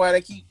telling you why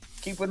they keep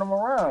keeping him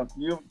around.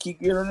 You keep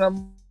giving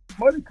him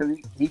money because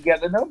he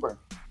got the number.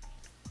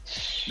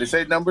 They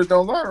say numbers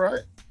don't lie,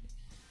 right?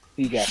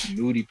 he got some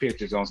nudie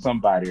pictures on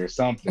somebody or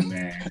something,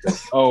 man.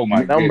 Oh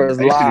my Numbers goodness,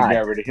 they should have lie.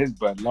 got rid of his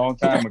butt a long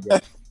time ago.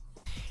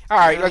 All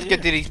right, let's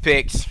get to these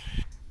picks.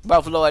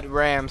 Buffalo at the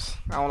Rams.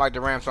 I don't like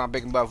the Rams, so I'm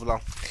picking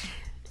Buffalo.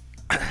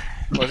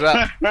 What's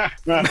up?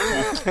 That's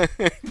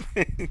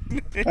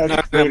I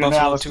got good Buffalo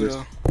analysis. too,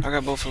 though. I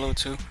got Buffalo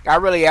too. I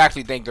really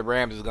actually think the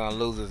Rams is gonna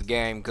lose this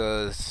game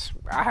because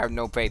I have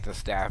no faith in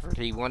Stafford.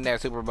 He won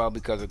that Super Bowl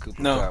because of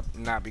Cooper Kupp,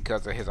 not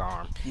because of his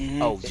arm. Mhm.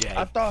 OJ.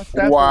 I thought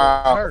Stafford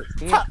Wow. was hurt.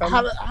 He ain't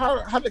coming.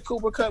 How did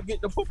Cooper Kupp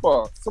get the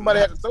football? Somebody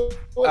had to throw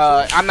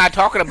it. I'm not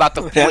talking about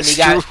the when That's he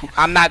got. true.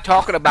 I'm not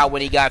talking about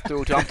when he got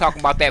through to. I'm talking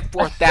about that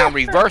fourth down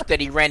reverse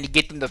that he ran to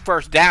get them the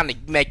first down to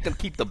make them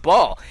keep the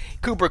ball.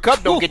 Cooper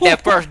Kupp don't get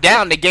that first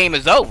down, the game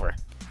is over.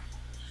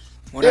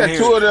 Yeah,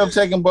 two of them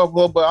taking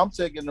Buffalo, but I'm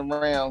taking the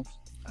Rams.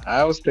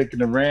 I was thinking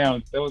the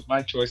Rams. That was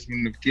my choice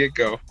from the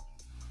get-go.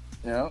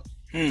 Yeah.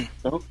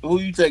 So who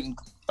you taking,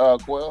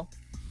 Quell?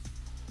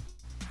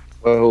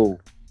 Oh,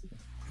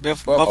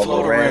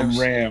 Buffalo Rams.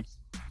 Rams.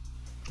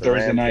 the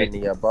Thursday Rams night.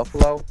 and the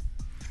Buffalo.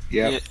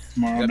 Yep. Yeah.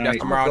 Tomorrow Yep, night. that's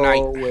tomorrow Go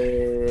night.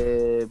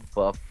 with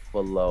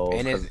Buffalo.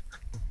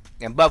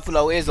 And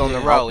Buffalo is on the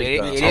Yeah, road. I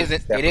It think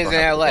isn't. It is in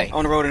L.A.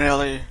 On the road in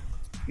LA.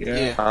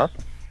 Yeah. Huh?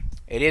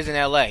 It is in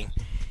L.A.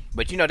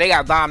 But you know they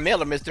got Von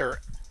Miller, Mister.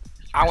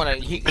 I want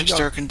to. He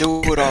Mister can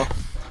do it all.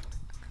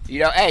 You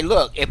know, hey,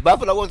 look. If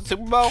Buffalo was the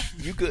Super Bowl,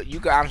 you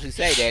could honestly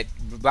say that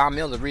Von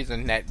Miller's the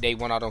reason that they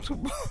won out on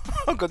Super Bowl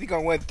because he's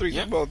gonna win three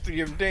Super Bowls, 3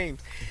 different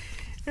teams.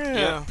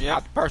 Yeah.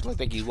 I personally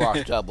think he's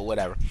washed up, but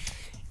whatever.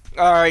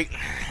 All right,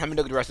 let me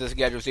look at the rest of the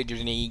schedule. See if there's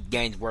any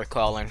games worth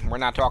calling. We're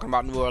not talking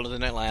about New Orleans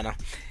and Atlanta.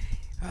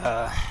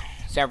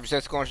 San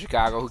Francisco and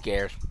Chicago. Who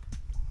cares?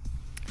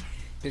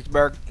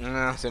 Pittsburgh,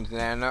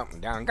 Cincinnati, no.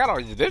 Down. Got all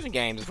these division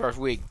games the first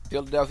week.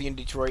 Philadelphia and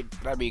Detroit.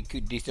 That'd be a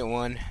good, decent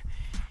one.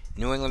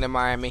 New England and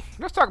Miami.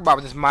 Let's talk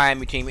about this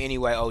Miami team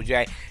anyway,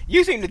 OJ.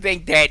 You seem to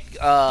think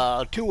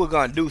that Tua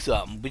gonna do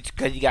something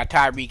because you got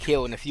Tyreek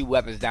Hill and a few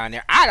weapons down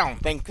there. I don't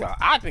think so.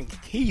 I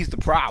think he's the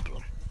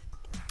problem.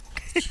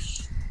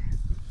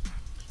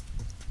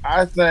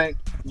 I think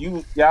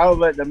y'all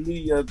let the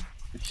media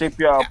shape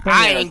y'all opinion.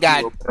 I ain't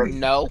got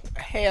no.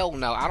 Hell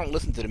no. I don't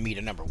listen to the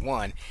media, number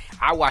one.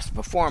 I watch the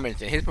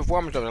performance, and his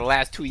performance over the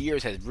last 2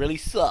 years has really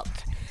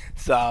sucked.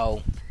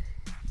 So,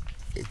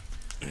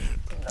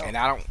 and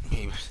I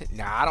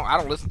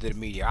don't listen to the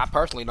media. I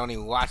personally don't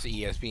even watch the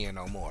ESPN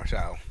no more.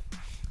 So,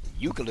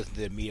 you can listen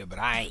to the media, but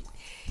I ain't.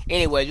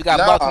 Anyways, you got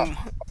Buffalo.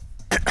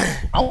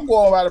 I'm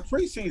going by the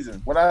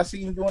preseason. What I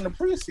see him doing the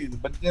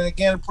preseason, but then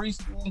again, the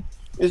preseason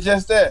is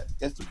just that.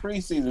 It's the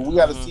preseason. We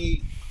got to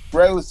see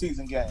regular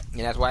season game.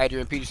 And that's why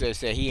Adrian Peterson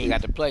said he ain't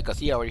got to play because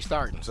he already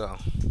starting. So,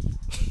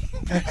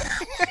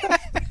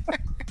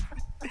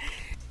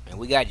 and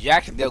we got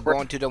Jacksonville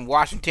going to them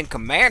Washington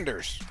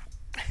Commanders.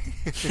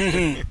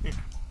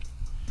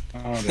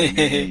 Oh,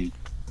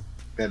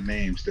 that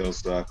name still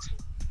sucks.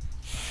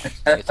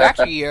 It's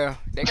actually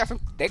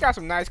they got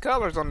some nice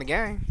colors on the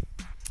game.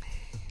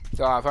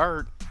 So I've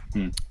heard.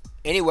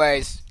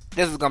 Anyways,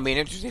 this is gonna be an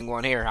interesting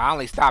one here. I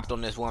only stopped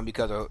on this one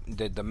because of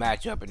the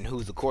matchup and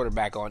who's the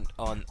quarterback on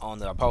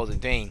the opposing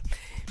team.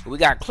 We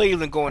got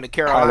Cleveland going to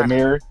Carolina. Kyler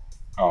Murray.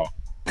 Oh,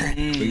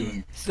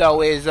 Cleveland.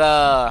 So is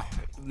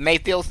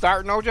Mayfield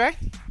starting, OJ?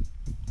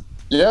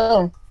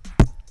 Yeah.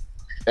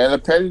 And the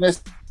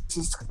pettiness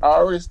is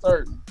already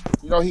starting.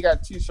 You know, he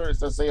got T-shirts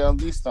that say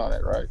Unleashed on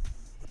it, right?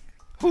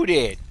 Who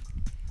did?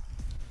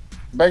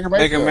 Baker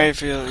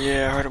Mayfield.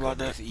 Yeah, I heard about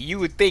that. You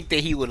would think that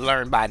he would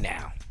learn by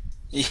now.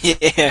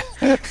 Yeah.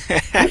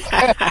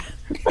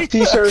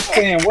 T-shirt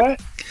saying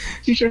what?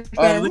 T-shirt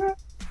saying what?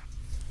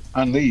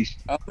 Unleashed.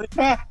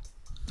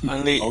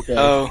 Unleashed. Okay.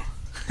 Oh.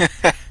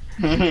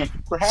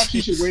 Perhaps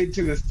you should wait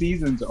until the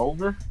season's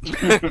over.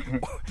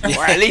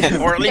 or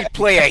at least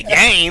play a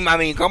game. I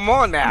mean, come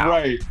on now.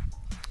 Right.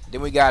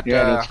 Then we got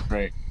that's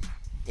right.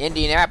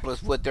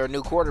 Indianapolis with their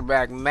new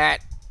quarterback, Matt.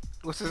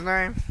 What's his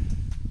name?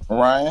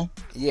 Ryan.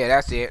 Yeah,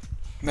 that's it.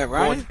 Matt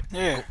Ryan?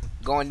 Yeah.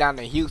 Going down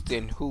to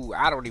Houston, who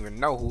I don't even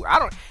know who.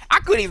 I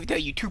couldn't even tell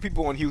you 2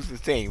 people on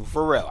Houston's team.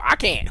 For real. I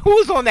can't.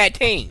 Who's on that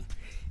team?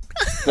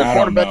 The I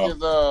don't quarterback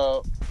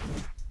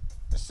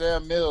is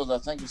Sam Mills, I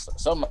think it's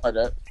something like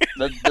that.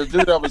 The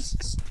dude that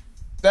was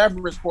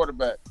Stanford's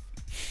quarterback.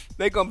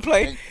 They gonna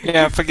play.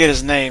 Yeah, I forget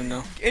his name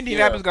though.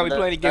 Indianapolis gonna be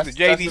playing against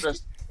the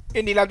JV.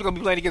 Indianapolis gonna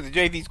be playing against the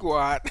JV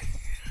squad.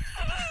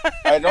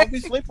 Hey, don't be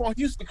sleeping on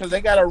Houston because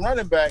they got a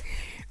running back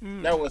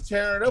that was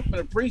tearing it up in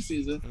the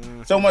preseason.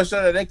 So much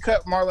so that they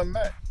cut Marlon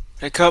Mack.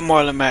 They cut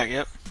Marlon Mack.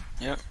 Yep.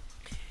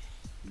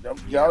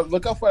 Y'all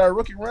look out for that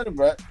rookie running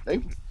back.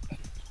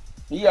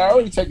 He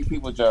already taking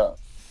people's jobs.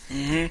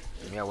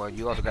 Mm-hmm. Yeah, well,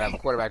 you also gotta have a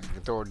quarterback that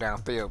can throw it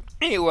downfield.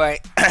 Anyway,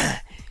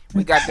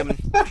 we got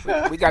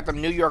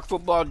them New York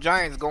Football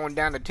Giants going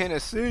down to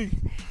Tennessee.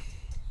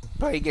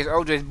 Play against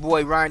OJ's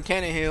boy Ryan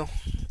Tannehill.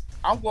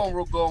 I'm going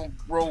to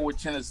roll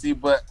with Tennessee,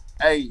 but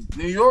hey,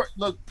 New York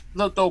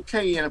looked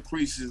okay in the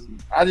preseason.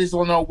 I just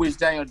don't know which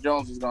Daniel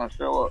Jones is going to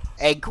show up.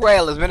 Hey,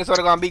 Quail, is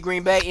Minnesota going to beat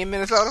Green Bay in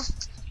Minnesota?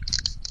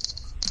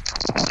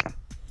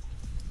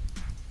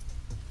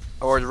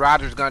 Or is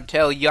Rodgers gonna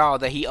tell y'all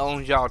that he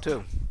owns y'all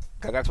too?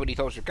 Because that's what he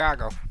told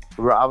Chicago.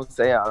 I would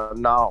say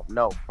no,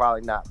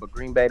 probably not. But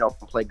Green Bay don't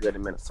play good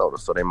in Minnesota,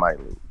 so they might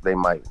pull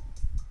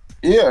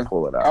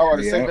it out. I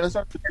want to say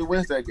Minnesota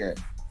wins that game.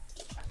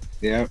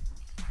 Yeah.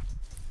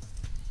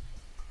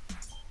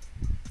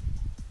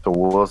 So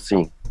we'll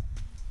see.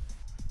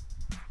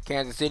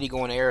 Kansas City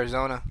going to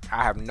Arizona.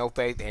 I have no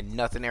faith in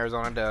nothing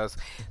Arizona does.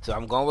 So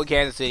I'm going with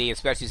Kansas City,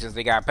 especially since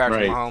they got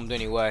Patrick Mahomes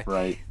anyway.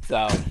 Right.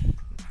 So,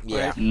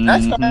 yeah.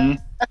 That's going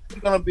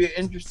to be an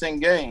interesting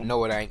game.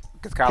 No, it ain't.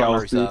 Because Kyler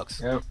Murray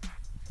sucks. Yep.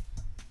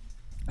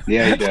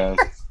 Yeah, he does.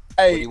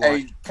 Hey,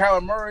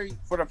 Kyler Murray,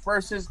 for the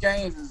first 6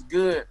 games, is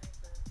good.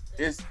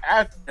 It's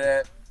after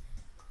that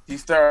he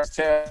starts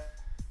to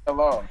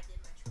tail off.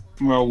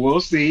 Well, we'll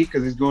see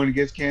because he's going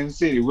against Kansas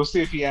City. We'll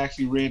see if he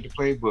actually read the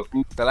playbook.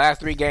 The last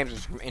 3 games are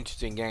some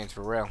interesting games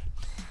for real.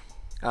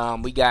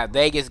 We got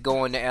Vegas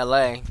going to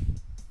LA.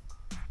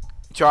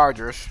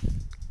 Chargers.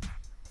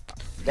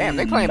 Damn,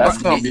 they playing.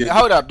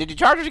 Hold up, did the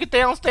Chargers get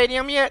their own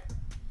stadium yet?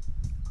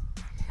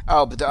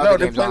 Oh, but the other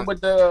game's on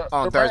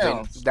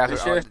Thursday.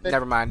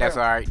 Never mind. That's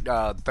all right.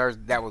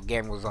 That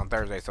game was on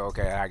Thursday, so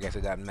okay, I guess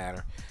it doesn't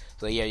matter.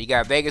 So yeah, you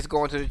got Vegas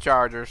going to the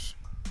Chargers.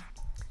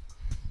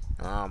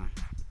 I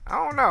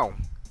don't know.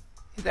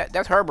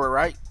 That's Herbert,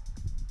 right?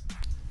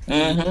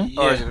 Mm-hmm.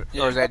 Or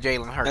is that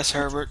Jalen Hurts? That's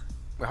Herbert.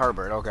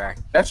 Herbert, okay.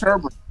 That's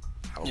Herbert.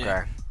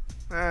 Okay.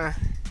 I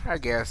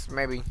guess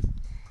maybe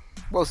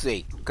we'll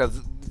see because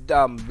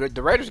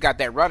the Raiders got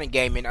that running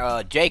game in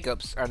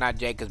Jacobs or not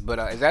Jacobs, but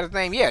is that his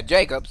name? Yeah,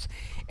 Jacobs,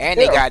 and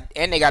they got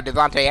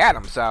Devontae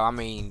Adams. So I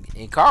mean,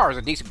 and Carr is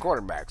a decent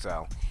quarterback.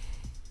 So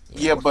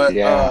Jacobs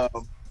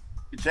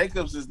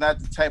is not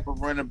the type of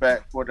running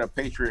back for the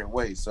Patriot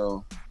way.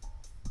 So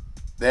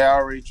they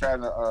already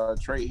trying to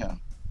trade him.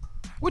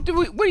 What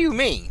do you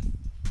mean?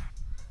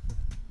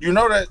 You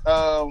know that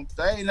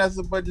they ain't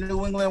nothing but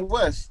New England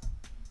West.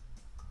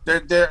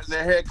 Their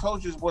head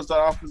coaches was the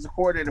offensive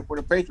coordinator for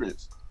the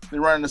Patriots. They're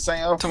running the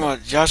same offense. Talking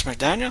about Josh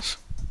McDaniels?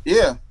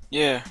 Yeah.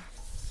 Yeah.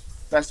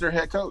 That's their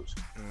head coach.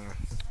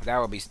 That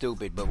would be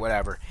stupid, but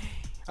whatever.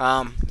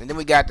 And then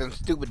we got them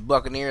stupid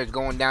Buccaneers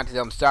going down to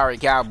them sorry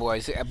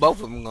Cowboys.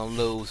 Both of them gonna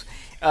lose.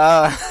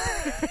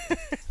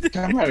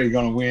 Somebody's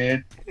gonna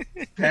win.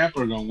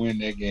 Tampa gonna win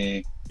that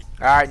game.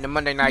 All right, in the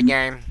Monday night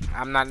game,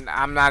 I'm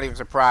not even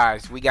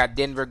surprised. We got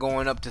Denver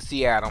going up to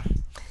Seattle.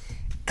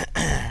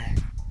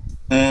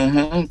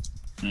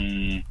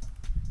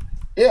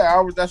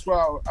 Yeah, that's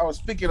why I was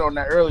speaking on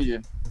that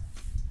earlier.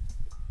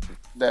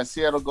 That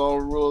Seattle go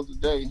rule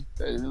today.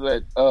 They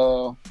let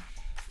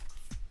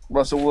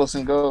Russell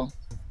Wilson go.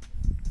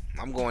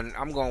 I'm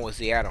going with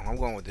Seattle. I'm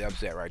going with the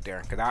upset right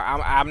there because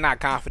I'm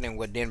not confident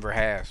what Denver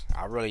has.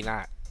 I'm really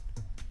not.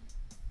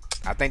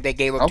 I think they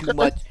gave up too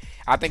much.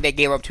 I think they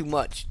gave up too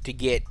much to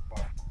get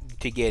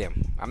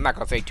him. I'm not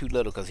gonna say too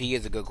little because he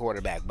is a good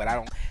quarterback, but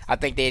I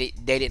think they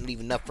didn't leave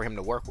enough for him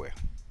to work with.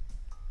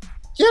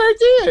 Yeah,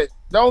 they did.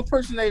 The only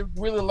person they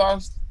really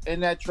lost in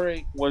that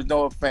trade was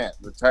Noah Fant,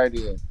 the tight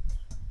end.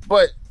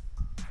 But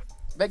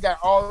they got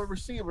all the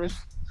receivers,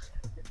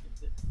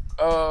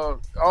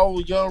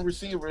 all young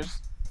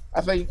receivers.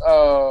 I think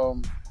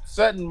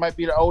Sutton might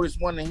be the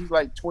oldest one, and he's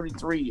like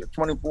 23 or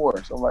 24 or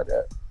something like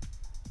that.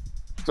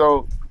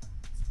 So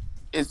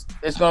it's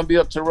going to be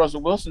up to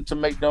Russell Wilson to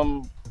make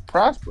them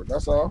prosper.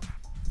 That's all.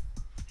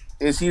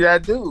 Is he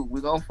that dude?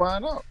 We're going to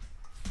find out.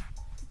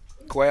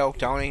 Quail,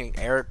 Tony,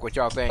 Eric, what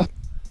y'all think?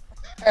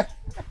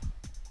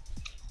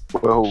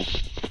 Well,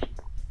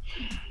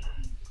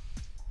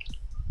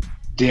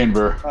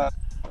 Denver. Fuck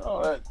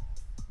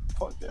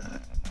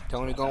that.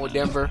 Tony going with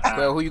Denver.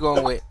 Quail, who you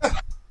going with?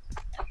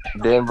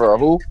 Denver or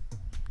who?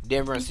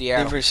 Denver and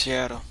Seattle. Denver,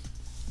 Seattle.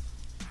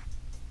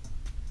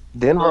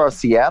 Denver or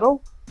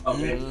Seattle?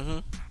 Mm-hmm.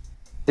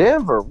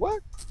 Denver.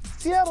 What?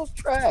 Seattle's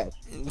trash.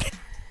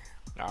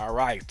 All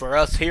right. For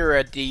us here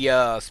at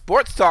the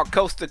Sports Talk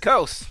Coast to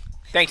Coast,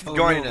 thanks for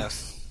joining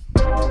us.